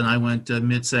Seattle. Then I went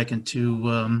mid second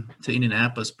to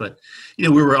Indianapolis. But we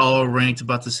were all ranked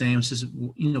about the same. It's just,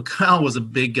 Kyle was a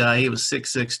big guy. He was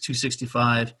 6'6",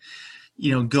 265.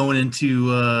 Going into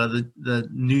the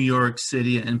New York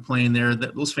City and playing there,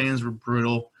 those fans were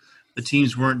brutal. The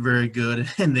teams weren't very good,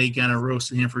 and they kind of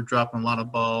roasted him for dropping a lot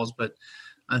of balls. But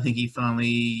I think he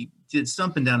finally did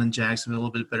something down in Jacksonville a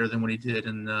little bit better than what he did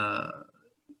in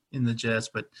the Jets.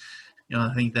 But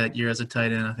I think that year as a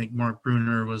tight end, I think Mark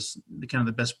Bruner was kind of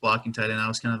the best blocking tight end. I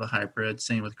was kind of a hybrid,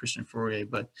 same with Christian Fourier.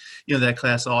 But that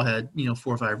class all had 4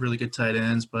 or 5 really good tight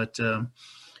ends. But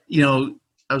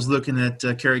I was looking at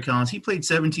Kerry Collins. He played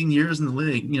 17 years in the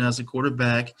league, as a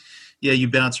quarterback. Yeah, you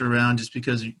bounce around just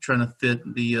because you're trying to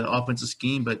fit the offensive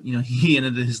scheme. But, he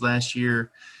ended his last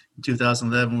year in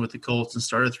 2011 with the Colts and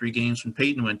started 3 games when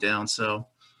Peyton went down. So,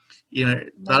 a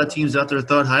lot of teams out there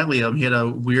thought highly of him. He had a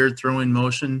weird throwing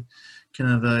motion,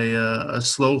 kind of a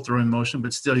slow throwing motion,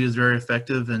 but still he was very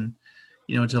effective. And,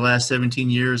 to the last 17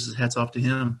 years, hats off to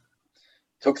him.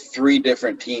 Took 3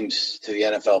 different teams to the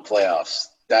NFL playoffs.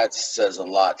 That says a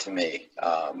lot to me.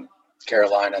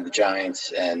 Carolina, the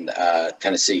Giants, and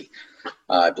Tennessee.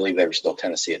 I believe they were still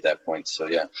Tennessee at that point. So,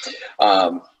 yeah.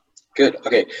 Good.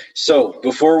 Okay. So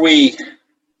before we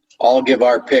all give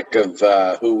our pick of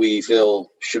who we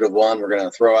feel should have won, we're going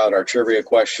to throw out our trivia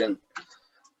question.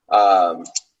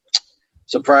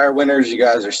 So prior winners, you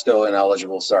guys are still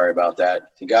ineligible. Sorry about that.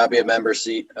 You got to be a member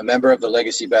of the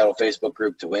Legacy Battle Facebook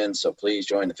group to win. So please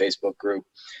join the Facebook group.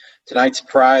 Tonight's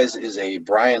prize is a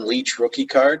Brian Leach rookie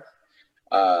card.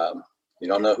 You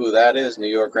don't know who that is? New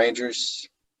York Rangers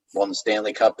won the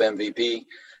Stanley Cup MVP.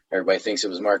 Everybody thinks it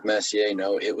was Mark Messier.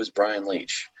 No, it was Brian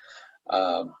Leach.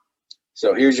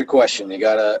 So here's your question. You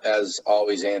got to, as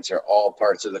always, answer all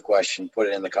parts of the question. Put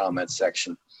it in the comments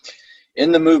section.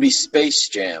 In the movie Space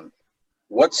Jam,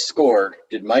 what score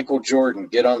did Michael Jordan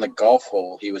get on the golf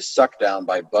hole he was sucked down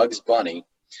by Bugs Bunny?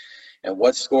 And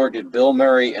what score did Bill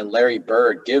Murray and Larry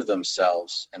Bird give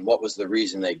themselves? And what was the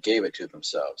reason they gave it to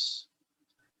themselves?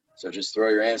 So just throw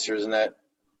your answers in that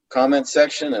comment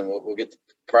section, and we'll get the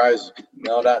prize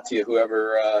mailed out to you,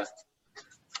 whoever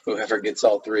gets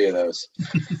all 3 of those.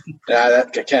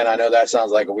 Ken, I know that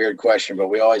sounds like a weird question, but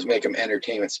we always make them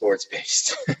entertainment sports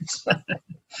based.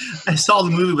 I saw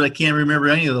the movie, but I can't remember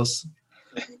any of those.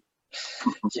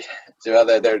 Yeah.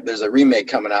 So there's a remake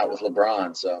coming out with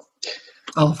LeBron. So.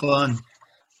 Oh, fun.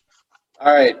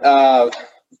 All right.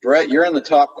 Brett, you're in the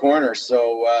top corner.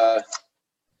 So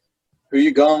who are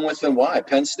you going with and why?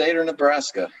 Penn State or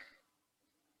Nebraska?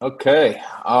 Okay.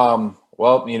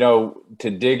 Well, to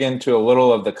dig into a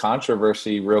little of the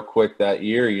controversy real quick that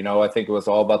year, I think it was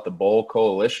all about the Bowl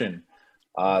Coalition.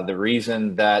 The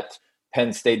reason that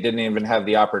Penn State didn't even have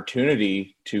the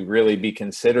opportunity to really be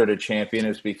considered a champion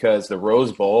is because the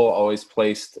Rose Bowl always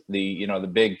placed the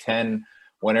Big Ten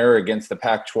winner against the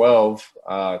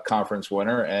Pac-12 conference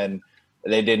winner, and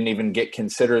they didn't even get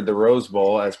considered the Rose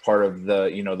Bowl as part of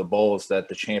the, the bowls that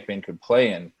the champion could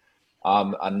play in.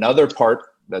 Another part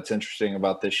that's interesting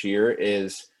about this year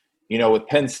is, with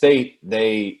Penn State,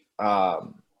 they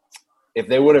if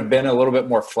they would have been a little bit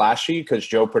more flashy, because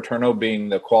Joe Paterno, being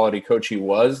the quality coach he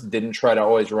was, didn't try to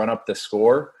always run up the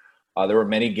score. There were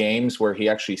many games where he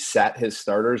actually sat his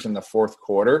starters in the fourth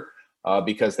quarter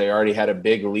because they already had a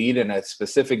big lead. And a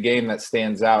specific game that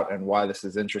stands out, and why this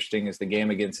is interesting, is the game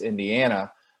against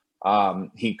Indiana.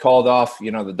 He called off,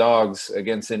 the Dogs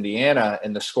against Indiana,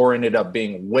 and the score ended up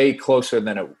being way closer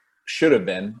than it should have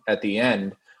been at the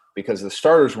end because the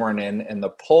starters weren't in. And the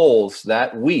polls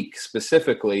that week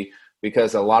specifically,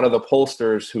 because a lot of the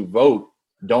pollsters who vote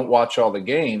don't watch all the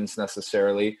games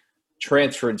necessarily,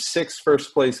 transferred 6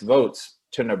 first-place votes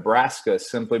to Nebraska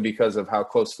simply because of how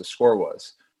close the score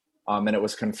was. And it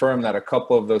was confirmed that a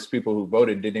couple of those people who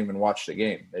voted didn't even watch the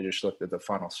game. They just looked at the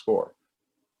final score.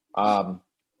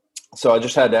 So I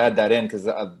just had to add that in because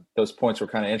those points were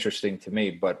kind of interesting to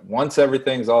me. But once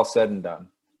everything's all said and done,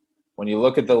 when you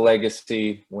look at the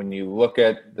legacy, when you look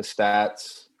at the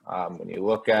stats, when you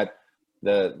look at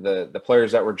the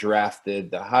players that were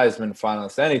drafted, the Heisman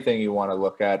finalists, anything you want to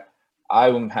look at, I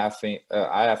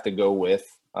have to go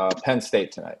with Penn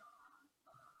State tonight.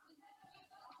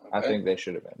 Okay. I think they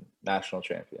should have been national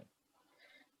champion.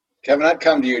 Kevin, I'd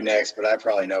come to you next, but I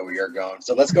probably know where you're going.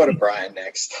 So let's go to Brian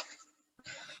next.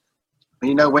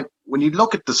 When you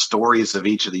look at the stories of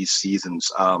each of these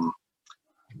seasons,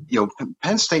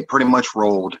 Penn State pretty much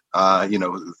rolled,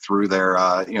 through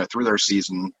their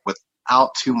season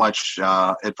without too much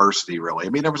adversity, really. I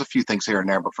mean, there was a few things here and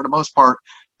there, but for the most part,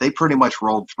 they pretty much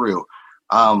rolled through.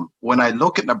 When I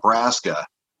look at Nebraska,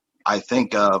 I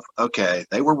think of, okay,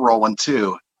 they were rolling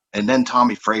too, and then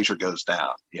Tommy Frazier goes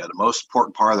down. The most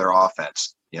important part of their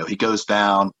offense. He goes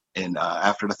down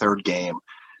after the third game,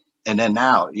 and then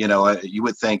now, you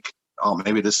would think, oh,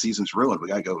 maybe this season's ruined. We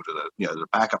got to go to the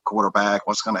backup quarterback.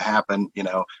 What's going to happen?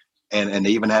 And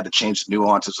they even had to change the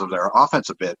nuances of their offense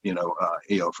a bit,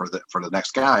 for the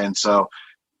next guy. And so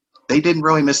they didn't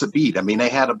really miss a beat. I mean, they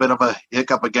had a bit of a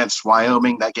hiccup against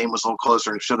Wyoming. That game was a little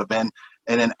closer than it should have been.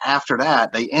 And then after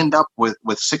that, they end up with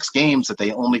 6 games that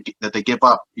they give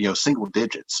up, single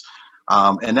digits.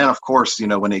 And then, of course,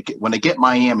 when they get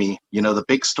Miami, the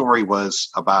big story was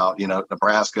about,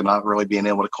 Nebraska not really being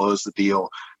able to close the deal.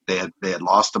 They had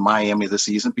lost to Miami the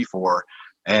season before.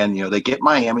 And, they get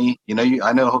Miami,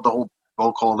 I know the whole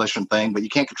Bowl Coalition thing, but you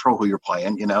can't control who you're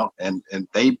playing, and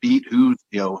they beat who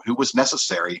was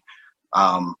necessary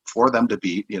for them to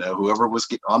beat, whoever was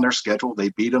on their schedule, they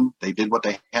beat them. They did what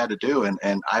they had to do.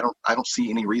 And I don't see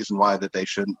any reason why that they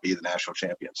shouldn't be the national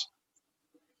champions.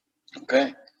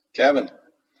 Okay. Kevin.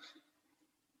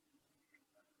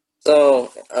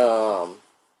 So,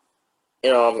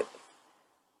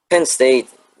 Penn State,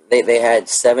 they had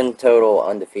 7 total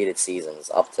undefeated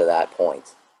seasons up to that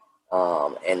point,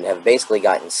 and have basically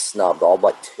gotten snubbed all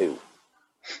but 2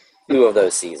 of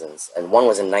those seasons. And one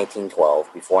was in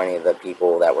 1912, before any of the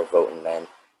people that were voting then,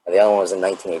 and the other one was in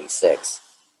 1986.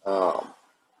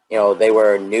 They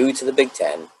were new to the Big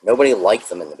Ten. Nobody liked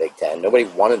them in the Big Ten. Nobody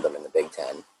wanted them in the Big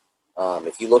Ten.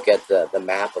 If you look at the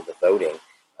map of the voting,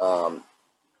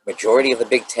 majority of the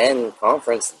Big Ten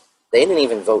conference, they didn't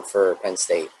even vote for Penn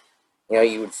State.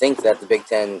 You would think that the Big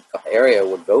Ten area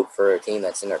would vote for a team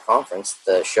that's in their conference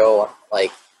to show,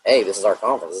 like, hey, this is our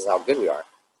conference, this is how good we are.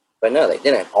 But no, they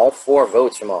didn't. All 4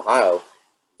 votes from Ohio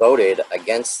voted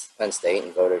against Penn State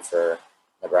and voted for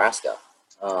Nebraska.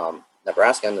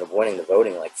 Nebraska ended up winning the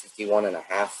voting, like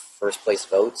 51.5 first-place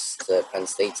votes to Penn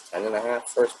State's 10.5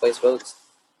 first-place votes.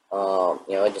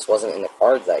 It just wasn't in the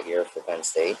cards that year for Penn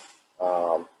State.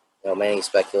 Many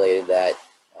speculated that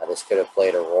this could have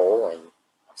played a role in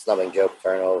snubbing Joe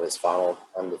Paterno of his final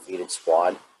undefeated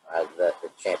squad at the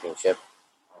championship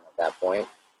at that point.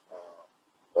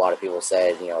 A lot of people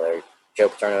said, Joe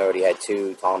Paterno already had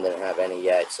 2, Tom didn't have any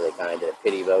yet, so they kind of did a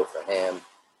pity vote for him.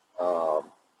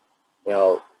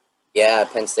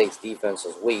 Penn State's defense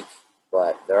was weak,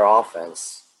 but their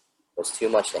offense was too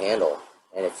much to handle.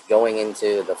 And if going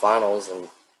into the finals and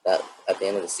that at the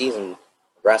end of the season,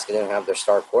 Nebraska didn't have their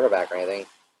star quarterback or anything,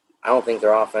 I don't think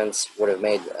their offense would have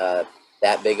made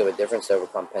that big of a difference to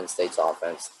overcome Penn State's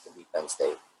offense to beat Penn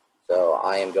State. So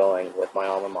I am going with my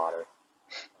alma mater,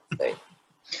 Penn State.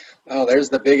 Oh, there's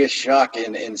the biggest shock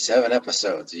in 7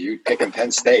 episodes. You picking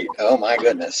Penn State. Oh, my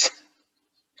goodness.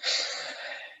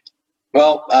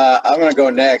 Well, I'm going to go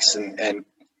next, and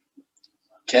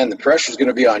Ken, the pressure's going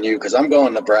to be on you because I'm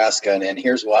going Nebraska, and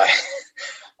here's why.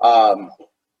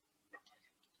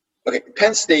 Okay,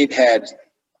 Penn State had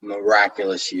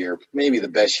miraculous year, maybe the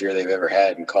best year they've ever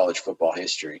had in college football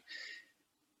history.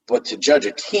 But to judge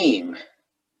a team,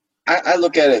 I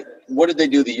look at it, what did they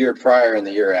do the year prior and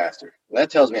the year after? That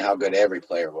tells me how good every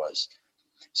player was.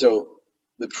 So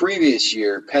the previous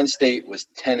year, Penn State was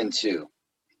 10-2.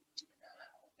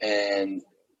 And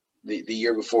the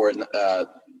year before,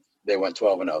 they went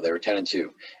 12-0. They were 10-2.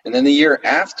 And then the year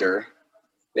after,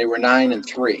 they were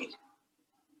 9-3.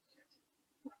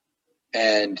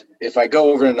 And if I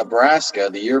go over to Nebraska,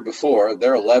 the year before,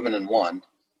 they're 11-1.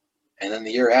 And then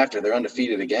the year after, they're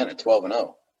undefeated again at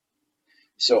 12-0.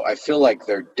 So I feel like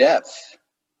their depth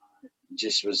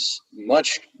just was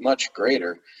much, much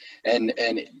greater. And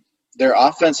their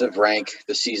offensive rank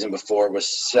the season before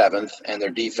was 7th and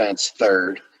their defense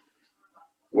 3rd,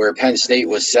 where Penn State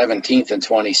was 17th and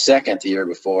 22nd the year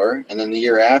before. And then the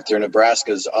year after,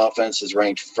 Nebraska's offense is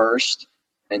ranked 1st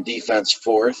and defense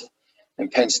 4th. And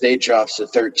Penn State drops to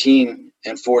 13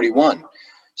 and 41.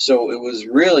 So it was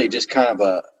really just kind of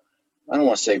a, I don't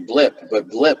want to say blip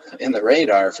in the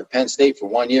radar for Penn State for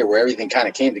 1 year where everything kind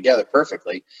of came together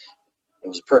perfectly. It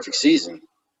was a perfect season.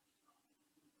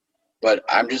 But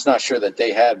I'm just not sure that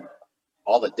they had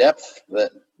all the depth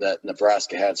that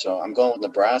Nebraska had. So I'm going with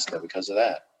Nebraska because of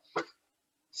that.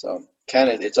 So, Ken,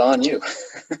 it's on you.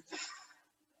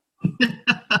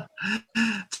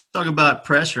 Talk about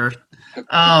pressure.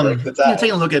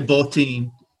 Taking a look at both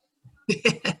teams.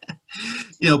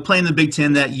 Playing the Big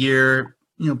Ten that year,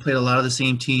 played a lot of the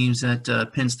same teams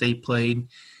that Penn State played.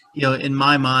 In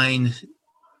my mind,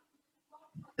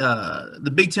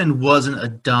 the Big Ten wasn't a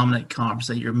dominant conference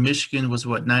that year. Michigan was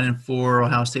 9-4.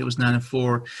 Ohio State was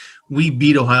 9-4. We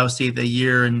beat Ohio State that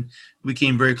year, and we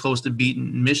came very close to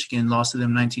beating Michigan. Lost to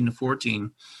them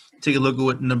 19-14. Take a look at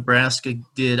what Nebraska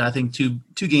did. I think two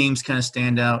games kind of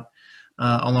stand out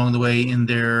along the way in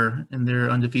their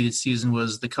undefeated season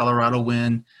was the Colorado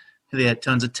win. They had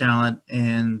tons of talent,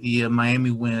 and the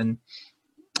Miami win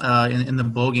in the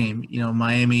bowl game.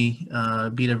 Miami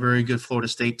beat a very good Florida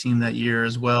State team that year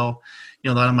as well.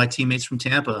 A lot of my teammates from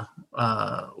Tampa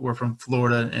were from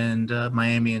Florida and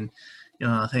Miami, and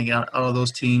I think out of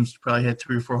those teams, you probably had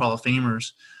 3 or 4 Hall of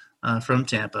Famers from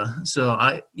Tampa. So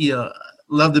I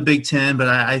love the Big Ten, but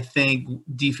I think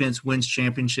defense wins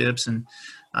championships, and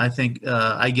I think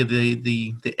I give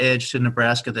the edge to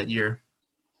Nebraska that year.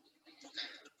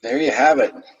 There you have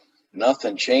it.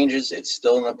 Nothing changes. It's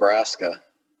still Nebraska.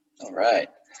 All right.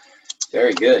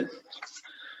 Very good.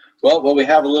 Well, we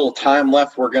have a little time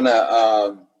left. We're going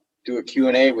to do a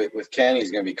Q&A with Ken.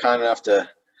 He's going to be kind enough to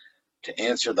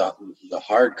answer the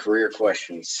hard career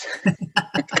questions.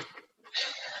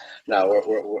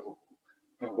 No,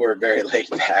 we're very laid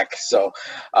back. So,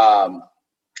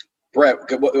 Brett,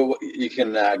 you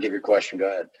can give your question. Go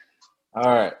ahead. All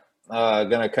right.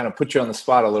 Going to kind of put you on the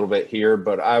spot a little bit here,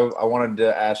 but I wanted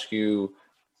to ask you,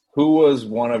 who was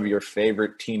one of your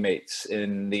favorite teammates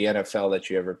in the NFL that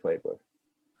you ever played with?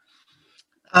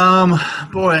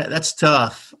 Boy, that's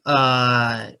tough.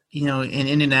 In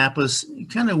Indianapolis, you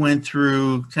kind of went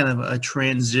through kind of a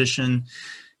transition.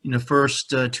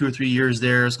 First 2 or 3 years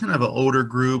there, it's kind of an older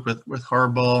group with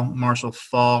Harbaugh, Marshall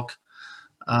Faulk,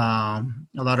 a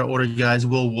lot of older guys.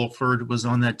 Will Wolford was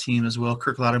on that team as well.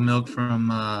 Kirk Loudermilk from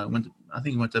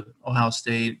went to Ohio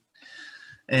State,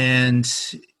 and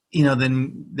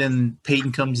then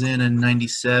Peyton comes in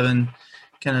 '97.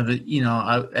 Kind of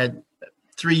at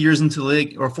 3 years into the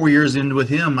league, or 4 years into with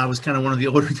him, I was kind of one of the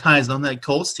older guys on that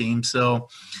Colts team. So,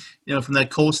 from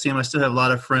that Colts team, I still have a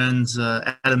lot of friends.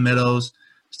 Adam Meadows,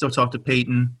 still talk to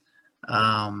Peyton,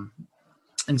 and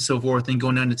so forth. And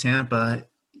going down to Tampa,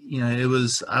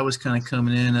 I was kind of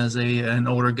coming in as an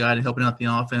older guy to helping out the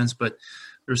offense, but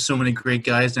there's so many great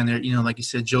guys down there. Like you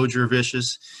said, Joe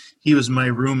Jurevicius, he was my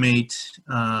roommate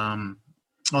on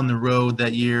the road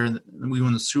that year. We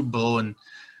won the Super Bowl, and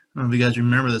I don't know if you guys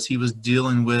remember this. He was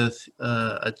dealing with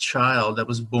a child that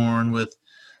was born with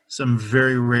some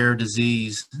very rare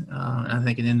disease. I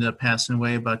think it ended up passing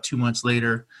away about 2 months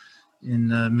later in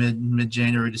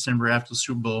mid-January, December after the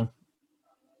Super Bowl.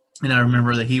 And I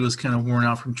remember that he was kind of worn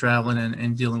out from traveling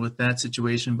and dealing with that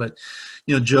situation. But,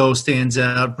 Joe stands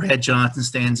out. Brad Johnson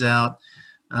stands out.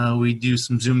 We do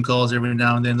some Zoom calls every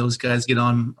now and then. Those guys get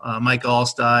on. Mike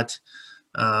Allstott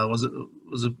was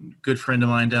a good friend of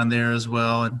mine down there as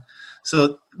well. And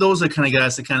so those are the kind of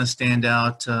guys that kind of stand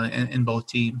out in both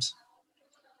teams.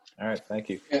 All right. Thank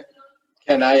you.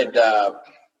 Ken, I had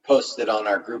posted on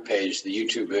our group page the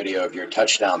YouTube video of your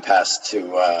touchdown pass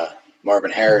to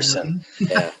Marvin Harrison.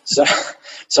 Yeah. So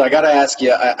I got to ask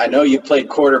you, I know you played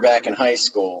quarterback in high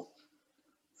school.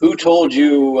 Who told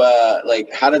you,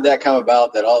 like, how did that come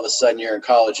about that all of a sudden you're in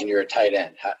college and you're a tight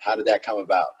end? How did that come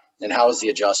about? And how was the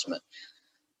adjustment?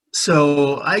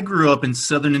 So I grew up in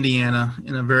southern Indiana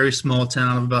in a very small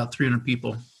town of about 300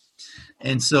 people.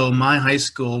 And so my high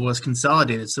school was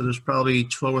consolidated. So there's probably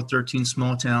 12 or 13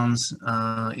 small towns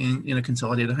in a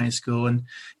consolidated high school. And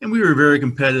we were very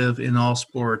competitive in all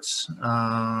sports.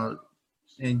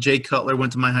 And Jay Cutler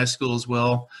went to my high school as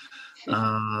well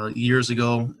years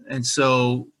ago. And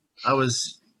so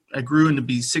I grew into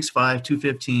be 6'5",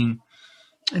 215.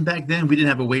 And back then we didn't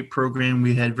have a weight program.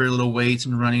 We had very little weights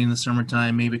and running in the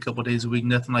summertime, maybe a couple of days a week,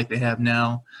 nothing like they have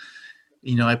now.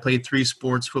 You know, I played 3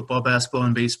 sports, football, basketball,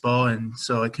 and baseball. And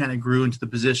so I kind of grew into the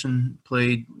position,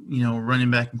 played, you know,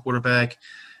 running back and quarterback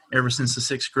ever since the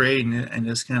 6th grade and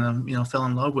just kind of, you know, fell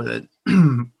in love with it.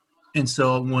 And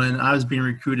so when I was being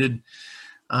recruited,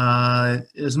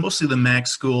 it was mostly the MAC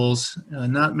schools.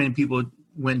 Not many people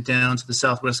went down to the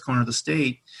southwest corner of the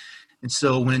state. And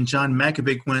so when John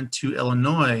Makovic went to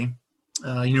Illinois,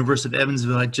 University of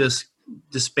Evansville had just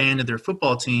disbanded their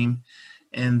football team,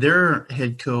 and their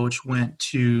head coach went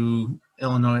to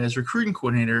Illinois as recruiting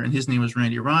coordinator, and his name was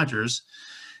Randy Rogers.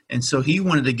 And so he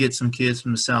wanted to get some kids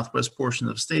from the southwest portion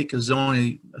of the state because it's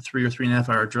only a 3 or 3.5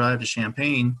 hour drive to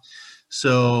Champaign.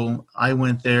 So I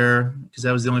went there because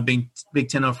that was the only Big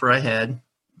Ten offer I had.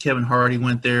 Kevin Hardy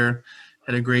went there,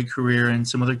 had a great career, and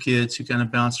some other kids who kind of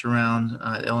bounced around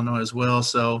Illinois as well.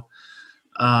 So,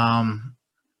 and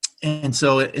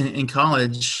so in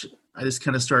college, I just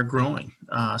kind of started growing,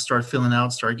 started filling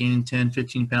out, started gaining 10,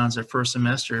 15 pounds that first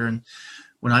semester. And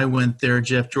when I went there,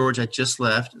 Jeff George had just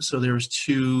left. So there was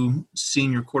 2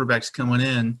 senior quarterbacks coming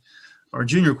in, or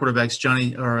junior quarterbacks,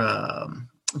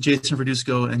 Jason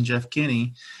Verduzco and Jeff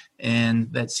Kinney.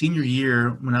 And that senior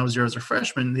year, when I was there as a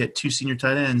freshman, they had 2 senior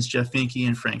tight ends, Jeff Finke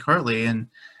and Frank Hartley. And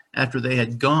after they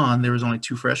had gone, there was only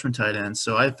 2 freshman tight ends.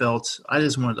 So I felt I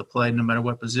just wanted to play no matter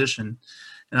what position.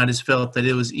 And I just felt that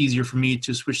it was easier for me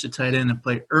to switch to tight end and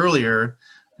play earlier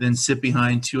than sit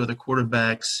behind 2 other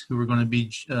quarterbacks who were going to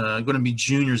be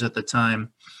juniors at the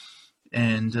time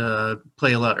and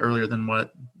play a lot earlier than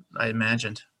what I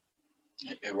imagined.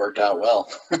 It worked out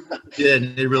well. It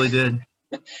did. It really did.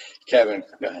 Kevin,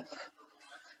 go ahead.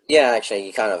 Yeah, actually,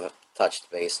 you kind of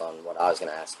touched base on what I was going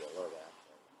to ask you a little bit.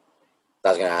 I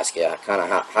was going to ask you kind of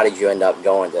how did you end up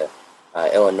going to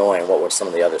Illinois, and what were some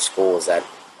of the other schools that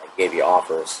gave you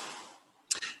offers?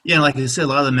 Yeah, like I said, a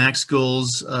lot of the MAC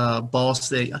schools, Ball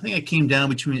State. I think I came down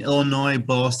between Illinois,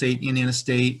 Ball State, Indiana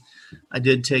State. I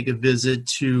did take a visit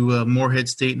to Morehead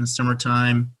State in the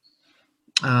summertime.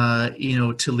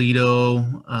 Toledo,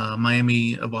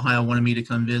 Miami of Ohio wanted me to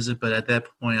come visit, but at that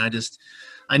point,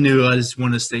 I knew I just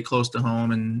wanted to stay close to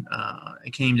home, and I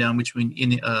came down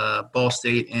between Ball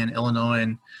State and Illinois,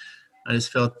 and I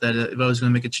just felt that if I was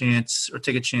going to make a chance or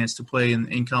take a chance to play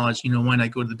in college, why not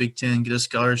go to the Big Ten, get a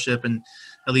scholarship, and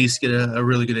at least get a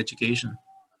really good education.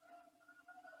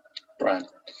 Brian.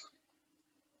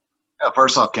 Yeah,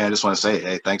 first off, Ken, I just want to say,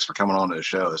 hey, thanks for coming on to the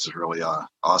show. This is really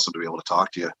awesome to be able to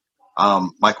talk to you.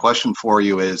 My question for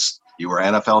you is, you were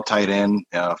NFL tight end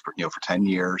for 10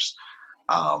 years.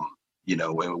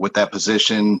 With that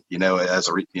position,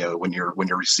 when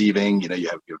you're receiving, you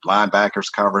have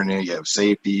linebackers covering you have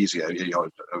safeties, a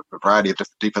variety of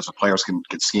different defensive players can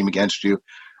scheme against you.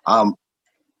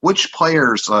 Which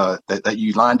players that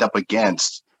you lined up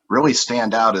against really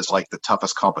stand out as like the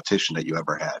toughest competition that you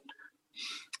ever had?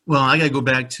 Well, I got to go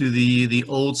back to the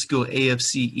old school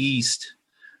AFC East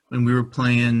when we were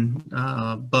playing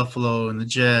Buffalo and the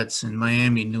Jets and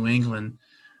Miami, New England.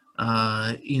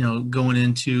 Going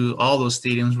into all those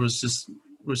stadiums was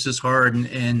just hard,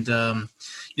 and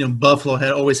Buffalo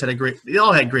they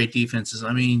all had great defenses.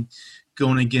 I mean,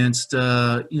 going against one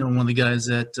of the guys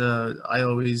that I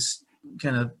always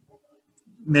kind of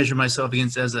measure myself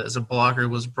against as a blocker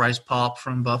was Bryce Paup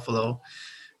from Buffalo.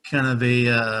 Kind of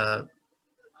a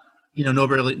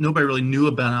nobody really knew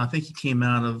about him. I think he came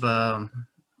out of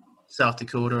South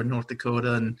Dakota or North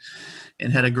Dakota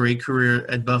and had a great career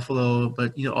at Buffalo.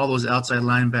 But, all those outside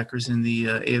linebackers in the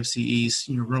AFC East,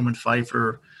 Roman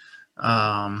Pfeiffer,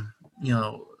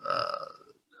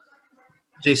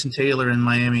 Jason Taylor in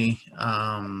Miami,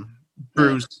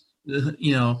 Bruce, then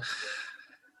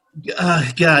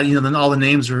all the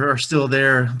names are still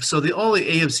there. So all the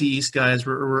AFC East guys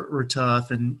were tough.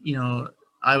 And,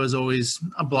 I was always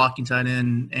a blocking tight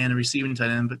end and a receiving tight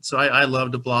end. But so I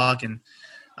loved to block, and,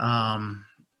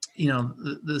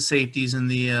 the safeties in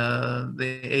the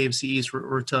AFC East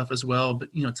were tough as well. But,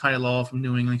 Ty Law from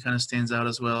New England kind of stands out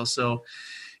as well. So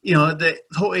the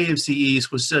whole AFC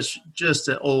East was just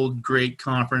an old great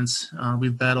conference.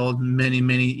 We've battled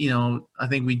many. I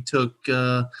think we took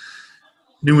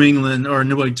New England, or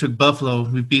no, we took Buffalo.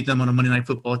 We beat them on a Monday Night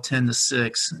Football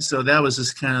 10-6. So that was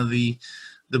just kind of the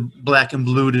black and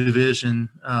blue division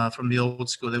from the old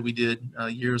school that we did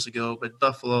years ago. But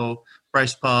Buffalo,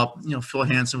 Bryce Pop, Phil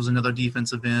Hansen was another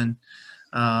defensive end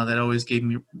that always gave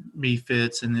me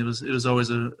fits, and it was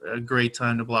always a great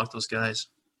time to block those guys.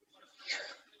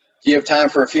 Do you have time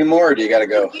for a few more, or do you got to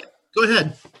go? Go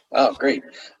ahead. Oh, great.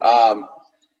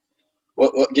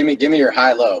 Give me your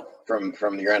high-low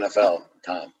from your NFL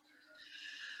time.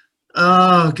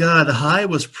 Oh God, the high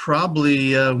was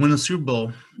probably win the Super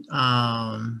Bowl.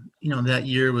 That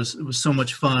year was so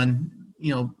much fun.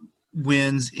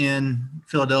 Wins in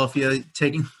Philadelphia,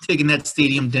 taking that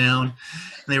stadium down.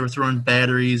 They were throwing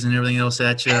batteries and everything else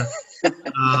at you.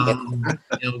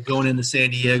 Going into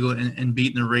San Diego and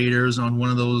beating the Raiders on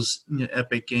one of those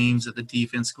epic games that the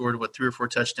defense scored 3 or 4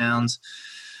 touchdowns.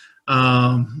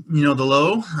 The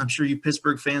low, I'm sure you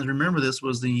Pittsburgh fans remember this,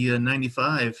 was the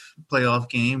 95 playoff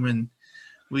game when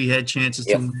we had chances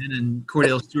to win, and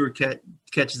Cordell Stewart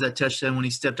catches that touchdown when he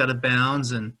stepped out of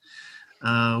bounds, and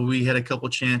we had a couple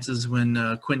chances when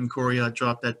Quentin Coryatt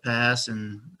dropped that pass,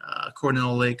 and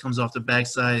Cornell Lake comes off the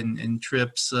backside and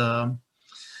trips our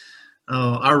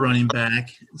running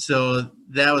back. So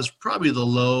that was probably the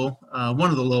low,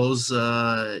 one of the lows.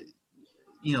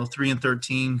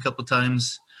 3-13 a couple of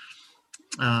times.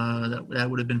 That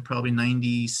would have been probably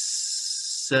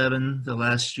 97, the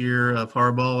last year of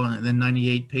Harbaugh, and then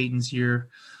 98, Peyton's year,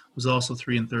 was also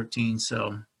 3-13.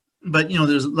 So, but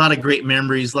there's a lot of great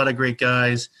memories, a lot of great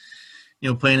guys.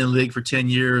 Playing in the league for 10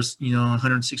 years,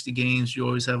 160 games, you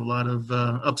always have a lot of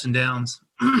ups and downs.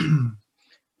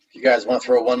 If you guys want to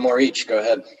throw one more each, go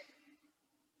ahead.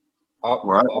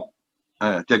 Go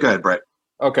ahead, Brett.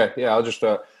 Okay, yeah, I'll just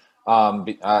being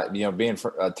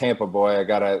a Tampa boy, I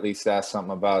gotta at least ask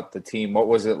something about the team. What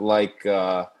was it like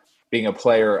being a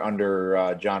player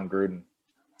under John Gruden?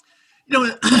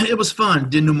 It was fun.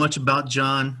 Didn't know much about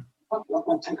John.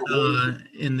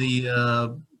 In the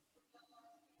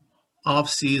off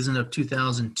season of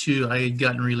 2002, I had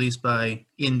gotten released by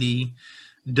Indy.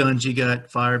 Dungy got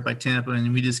fired by Tampa,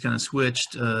 and we just kind of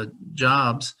switched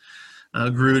jobs.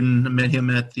 Gruden, I met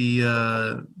him at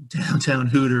the downtown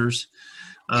Hooters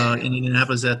in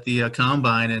Indianapolis at the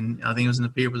Combine, and I think it was in the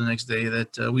paper the next day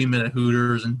that we met at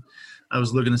Hooters, and I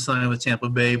was looking to sign with Tampa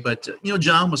Bay. But,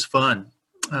 John was fun,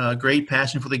 great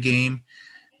passion for the game.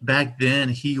 Back then,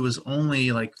 he was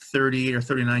only like 38 or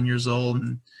 39 years old,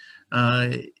 and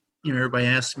everybody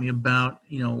asked me about,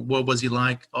 what was he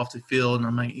like off the field, and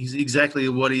I'm like, he's exactly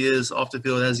what he is off the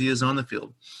field as he is on the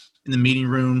field. In the meeting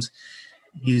rooms,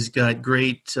 he's got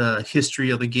great history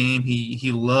of the game.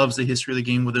 He loves the history of the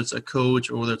game, whether it's a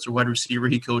coach or whether it's a wide receiver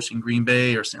he coached in Green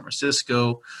Bay or San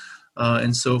Francisco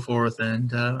and so forth.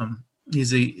 And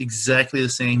he's exactly the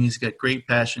same. He's got great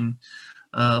passion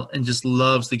and just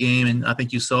loves the game. And I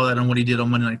think you saw that on what he did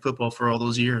on Monday Night Football for all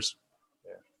those years.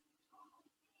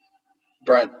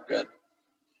 Brian, go ahead.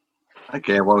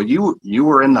 Okay, well, you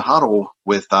were in the huddle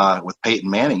with Peyton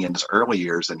Manning in his early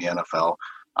years in the NFL.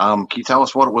 Can you tell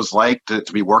us what it was like to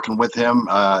be working with him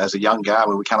as a young guy? I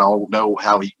mean, we kind of all know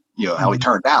how he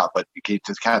turned out, but can you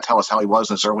just kind of tell us how he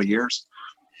was in his early years?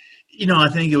 I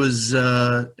think it was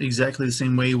exactly the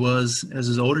same way he was as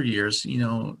his older years.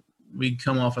 We'd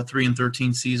come off a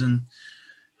 3-13 season,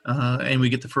 and we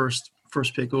get the first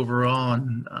pick overall,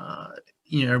 and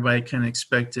everybody kind of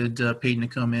expected Peyton to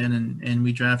come in, and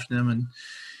we drafted him. And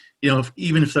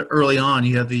even if early on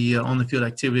you have the on-the-field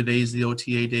activity days, the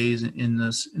OTA days in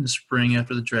the spring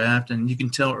after the draft, and you can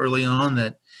tell early on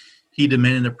that he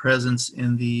demanded a presence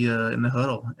in the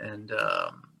huddle, and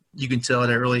you can tell at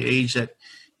an early age that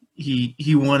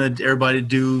he wanted everybody to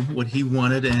do what he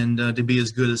wanted and to be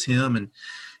as good as him. And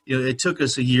it took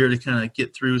us a year to kind of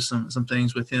get through some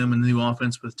things with him and the new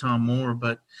offense with Tom Moore,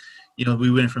 but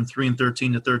we went from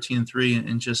 3-13 to 13-3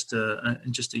 in just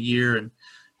a year, and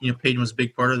Peyton was a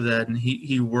big part of that, and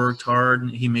he worked hard,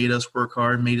 and he made us work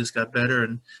hard, made us got better,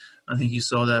 and I think you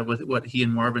saw that with what he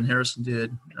and Marvin Harrison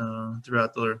did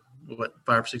throughout the 5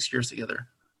 or 6 years together.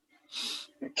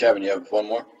 Kevin, you have one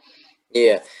more?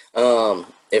 Yeah.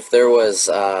 If there was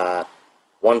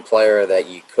one player that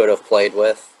you could have played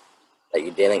with that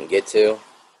you didn't get to,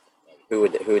 who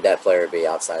would that player be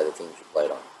outside of the teams you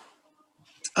played on?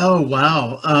 Oh,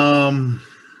 wow.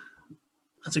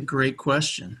 That's a great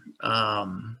question.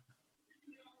 You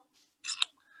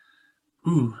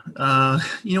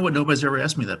know what? Nobody's ever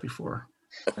asked me that before.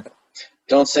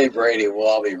 Don't say Brady. We'll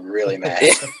all be really mad.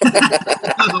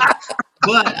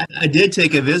 But I did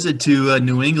take a visit to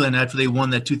New England after they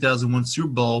won that 2001 Super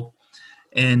Bowl,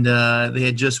 and they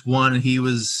had just won. And he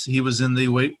was in the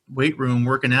weight room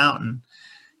working out, and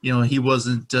he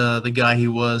wasn't the guy he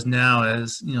was now,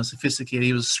 as sophisticated.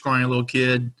 He was a scrawny little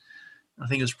kid. I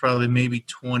think he was probably maybe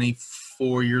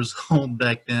 24 years old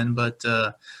back then. But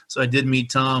so I did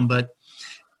meet Tom, but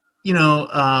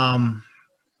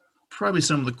probably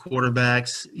some of the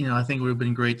quarterbacks, I think it would have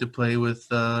been great to play with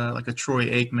like a Troy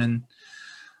Aikman,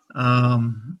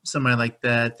 somebody like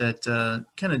that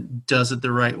kind of does it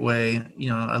the right way.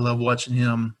 I love watching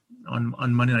him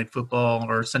on Monday Night Football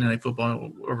or Sunday Night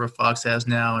Football, wherever Fox has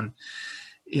now. And,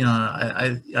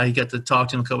 I got to talk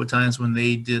to him a couple of times when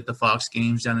they did the Fox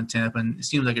games down in Tampa, and he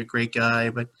seems like a great guy.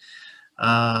 But,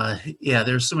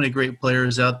 there's so many great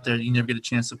players out there that you never get a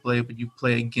chance to play, but you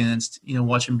play against.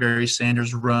 Watching Barry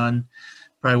Sanders run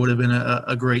probably would have been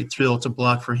a great thrill to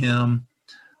block for him.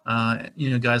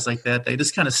 Guys like that, they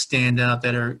just kind of stand out,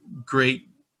 that are great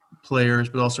players,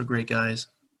 but also great guys.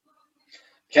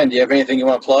 Ken, do you have anything you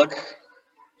want to plug?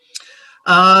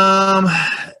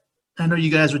 I know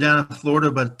you guys are down in Florida,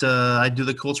 but I do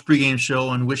the Colts pregame show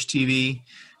on Wish TV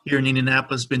here in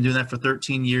Indianapolis. Been doing that for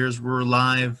 13 years. We're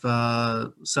live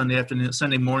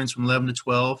Sunday mornings from 11 to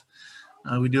 12.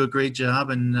 We do a great job,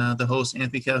 and the host,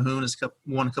 Anthony Calhoun, has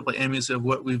won a couple of Emmys of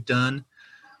what we've done.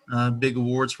 Big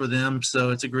awards for them, so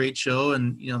it's a great show.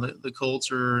 And the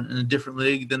Colts are in a different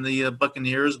league than the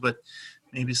Buccaneers, but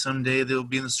maybe someday they'll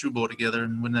be in the Super Bowl together,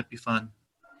 and wouldn't that be fun?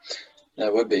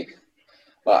 That would be.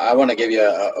 Well, I want to give you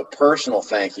a personal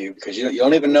thank you, because you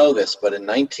don't even know this, but in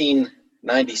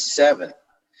 1997,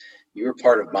 you were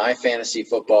part of my fantasy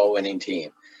football winning team.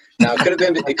 Now, it could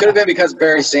have been because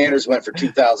Barry Sanders went for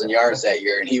 2,000 yards that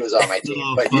year, and he was on my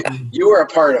team. But you were a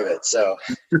part of it, so.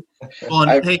 Well,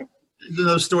 hey,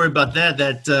 the story about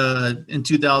that in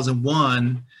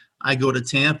 2001, I go to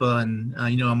Tampa, and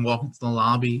I'm walking to the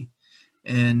lobby,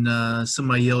 and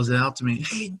somebody yells out to me,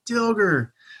 "Hey,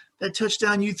 Dilger, that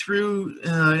touchdown you threw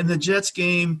in the Jets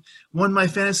game won my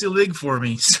fantasy league for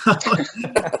me." So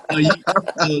you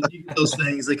get those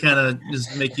things that kind of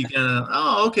just make you kind of,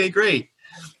 oh, okay, great.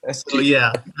 So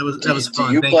yeah, that was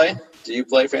fun. Do you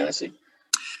play fantasy?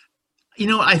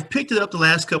 I've picked it up the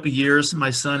last couple of years. My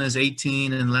son is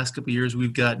 18, and the last couple of years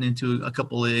we've gotten into a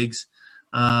couple leagues.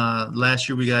 Last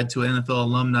year we got to an NFL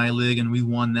alumni league, and we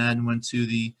won that and went to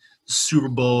the Super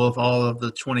Bowl of all of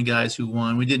the 20 guys who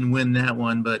won. We didn't win that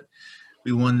one, but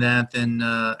we won that. Then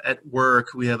at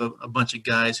work we have a bunch of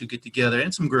guys who get together,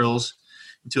 and some girls,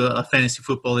 into a fantasy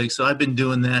football league. So I've been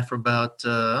doing that for about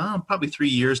probably 3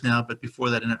 years now, but before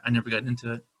that I never got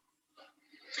into it.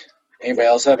 Anybody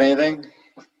else have anything?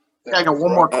 Yeah, I got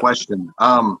one more question.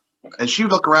 As you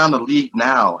look around the league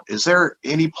now, is there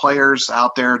any players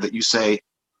out there that you say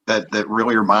that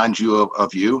really remind you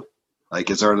of you? Like,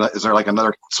 is there like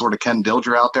another sort of Ken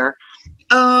Dilger out there?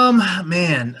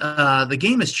 The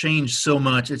game has changed so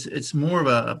much. It's more of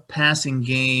a passing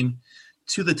game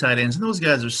to the tight ends, and those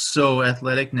guys are so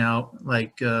athletic now.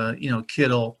 Like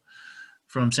Kittle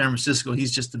from San Francisco,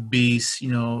 he's just a beast.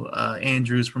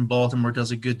 Andrews from Baltimore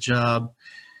does a good job.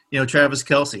 Travis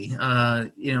Kelce.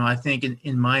 I think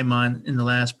in my mind, in the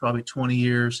last probably 20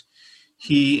 years,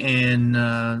 he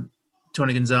and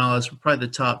Tony Gonzalez were probably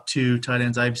the top two tight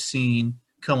ends I've seen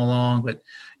come along. But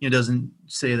it doesn't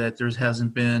say that there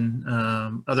hasn't been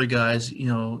other guys.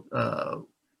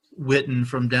 Witten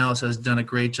from Dallas has done a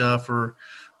great job for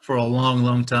a long,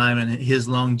 long time, and his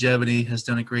longevity has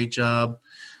done a great job.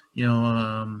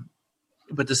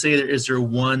 But to say is there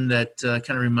one that kind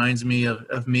of reminds me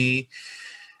of me?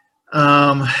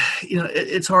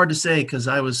 It's hard to say, because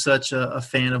I was such a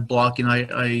fan of blocking.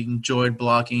 I enjoyed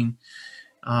blocking.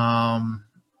 I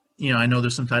know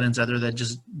there's some tight ends out there that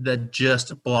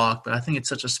just block, but I think it's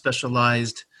such a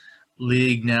specialized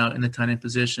league now in the tight end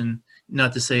position.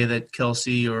 Not to say that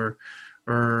Kelce or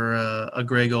a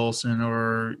Greg Olsen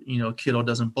or Kittle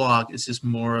doesn't block. It's just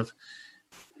more of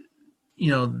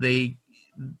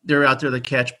they're out there to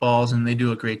catch balls, and they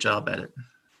do a great job at it.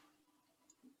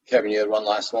 Kevin, you had one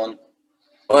last one?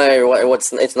 Well,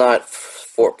 it's not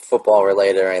football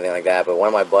related or anything like that, but one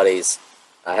of my buddies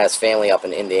has family up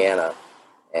in Indiana,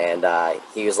 and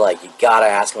he was like, "You gotta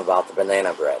ask him about the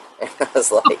banana bread." And I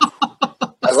was like,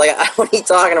 "What are you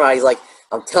talking about?" He's like,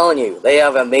 "I'm telling you, they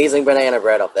have amazing banana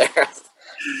bread up there."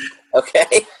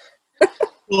 Okay.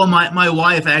 Well, my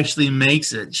wife actually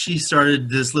makes it. She started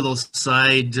this little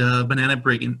side banana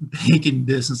baking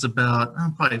business about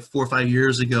probably 4 or 5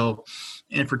 years ago.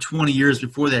 And for 20 years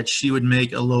before that, she would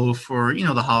make a loaf for,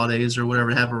 the holidays or whatever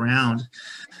to have around.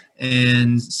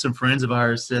 And some friends of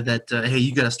ours said that, hey,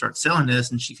 you got to start selling this.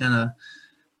 And she kind of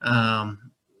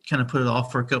kind of put it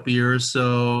off for a couple of years.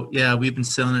 So yeah, we've been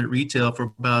selling it at retail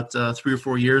for about 3 or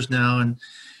 4 years now, and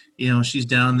she's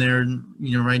down there,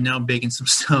 right now baking some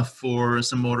stuff for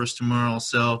some orders tomorrow.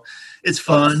 So it's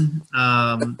fun.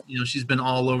 She's been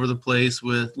all over the place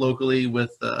locally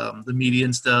with the media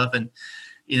and stuff, and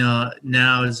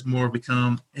now it's more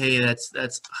become, hey,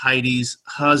 that's Heidi's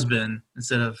husband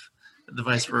instead of the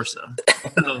vice versa.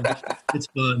 So it's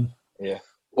fun. Yeah.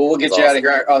 Well, we'll get you out of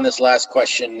here on this last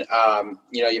question.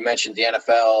 You mentioned the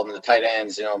NFL and the tight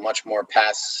ends, much more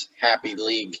pass-happy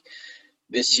league.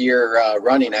 This year,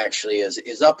 running actually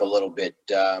is up a little bit.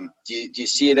 Do you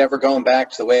see it ever going back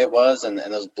to the way it was and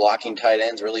those blocking tight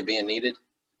ends really being needed?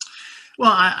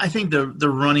 Well, I think the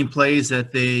running plays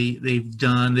that they've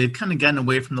done, they've kind of gotten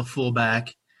away from the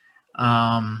fullback.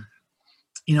 I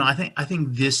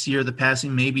think this year the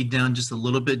passing may be down just a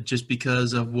little bit just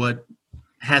because of what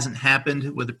hasn't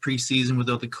happened with the preseason, with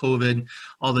all the COVID,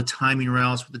 all the timing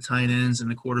routes with the tight ends and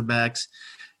the quarterbacks.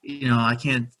 I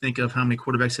can't think of how many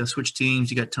quarterbacks have switched teams.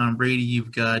 You got Tom Brady,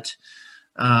 you've got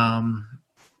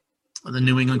the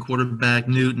New England quarterback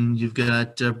Newton, you've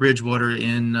got Bridgewater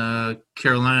in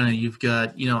Carolina, you've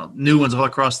got new ones all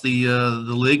across the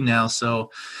league now. So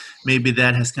maybe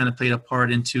that has kind of played a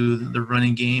part into the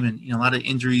running game, and a lot of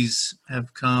injuries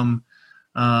have come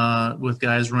with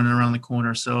guys running around the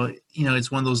corner. So it's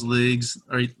one of those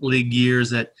league years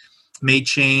that may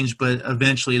change, but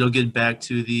eventually it'll get back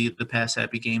to the pass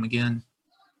happy game again.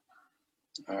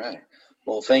 All right.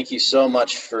 Well, thank you so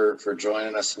much for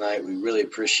joining us tonight. We really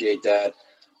appreciate that.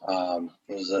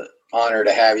 It was an honor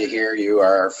to have you here. You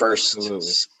are our first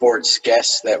sports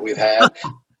guest that we've had.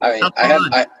 I mean,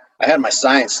 I had my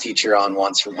science teacher on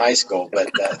once from high school,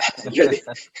 but you're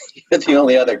the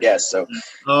only other guest. So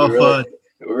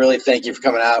we really thank you for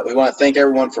coming out. We want to thank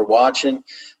everyone for watching.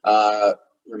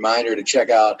 Reminder to check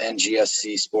out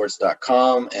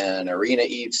ngscsports.com and Arena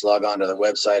Eats. Log on to the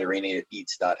website,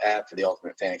 arenaeats.app, for the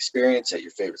ultimate fan experience at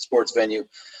your favorite sports venue.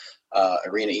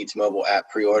 Arena Eats mobile app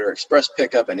pre-order, express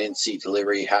pickup, and in-seat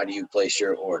delivery. How do you place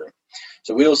your order?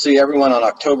 So we will see everyone on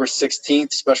October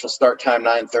 16th. Special start time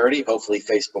 9:30. Hopefully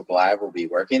Facebook Live will be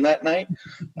working that night.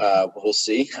 We'll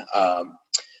see.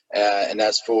 And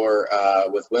that's for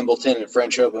with Wimbledon and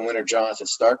French Open winner Jonathan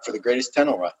Stark for the greatest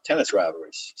tennis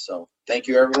rivalries. So thank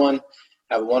you, everyone.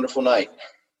 Have a wonderful night.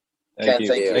 Thank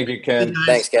you, Ken.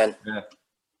 Thanks, Ken. Yeah.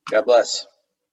 God bless.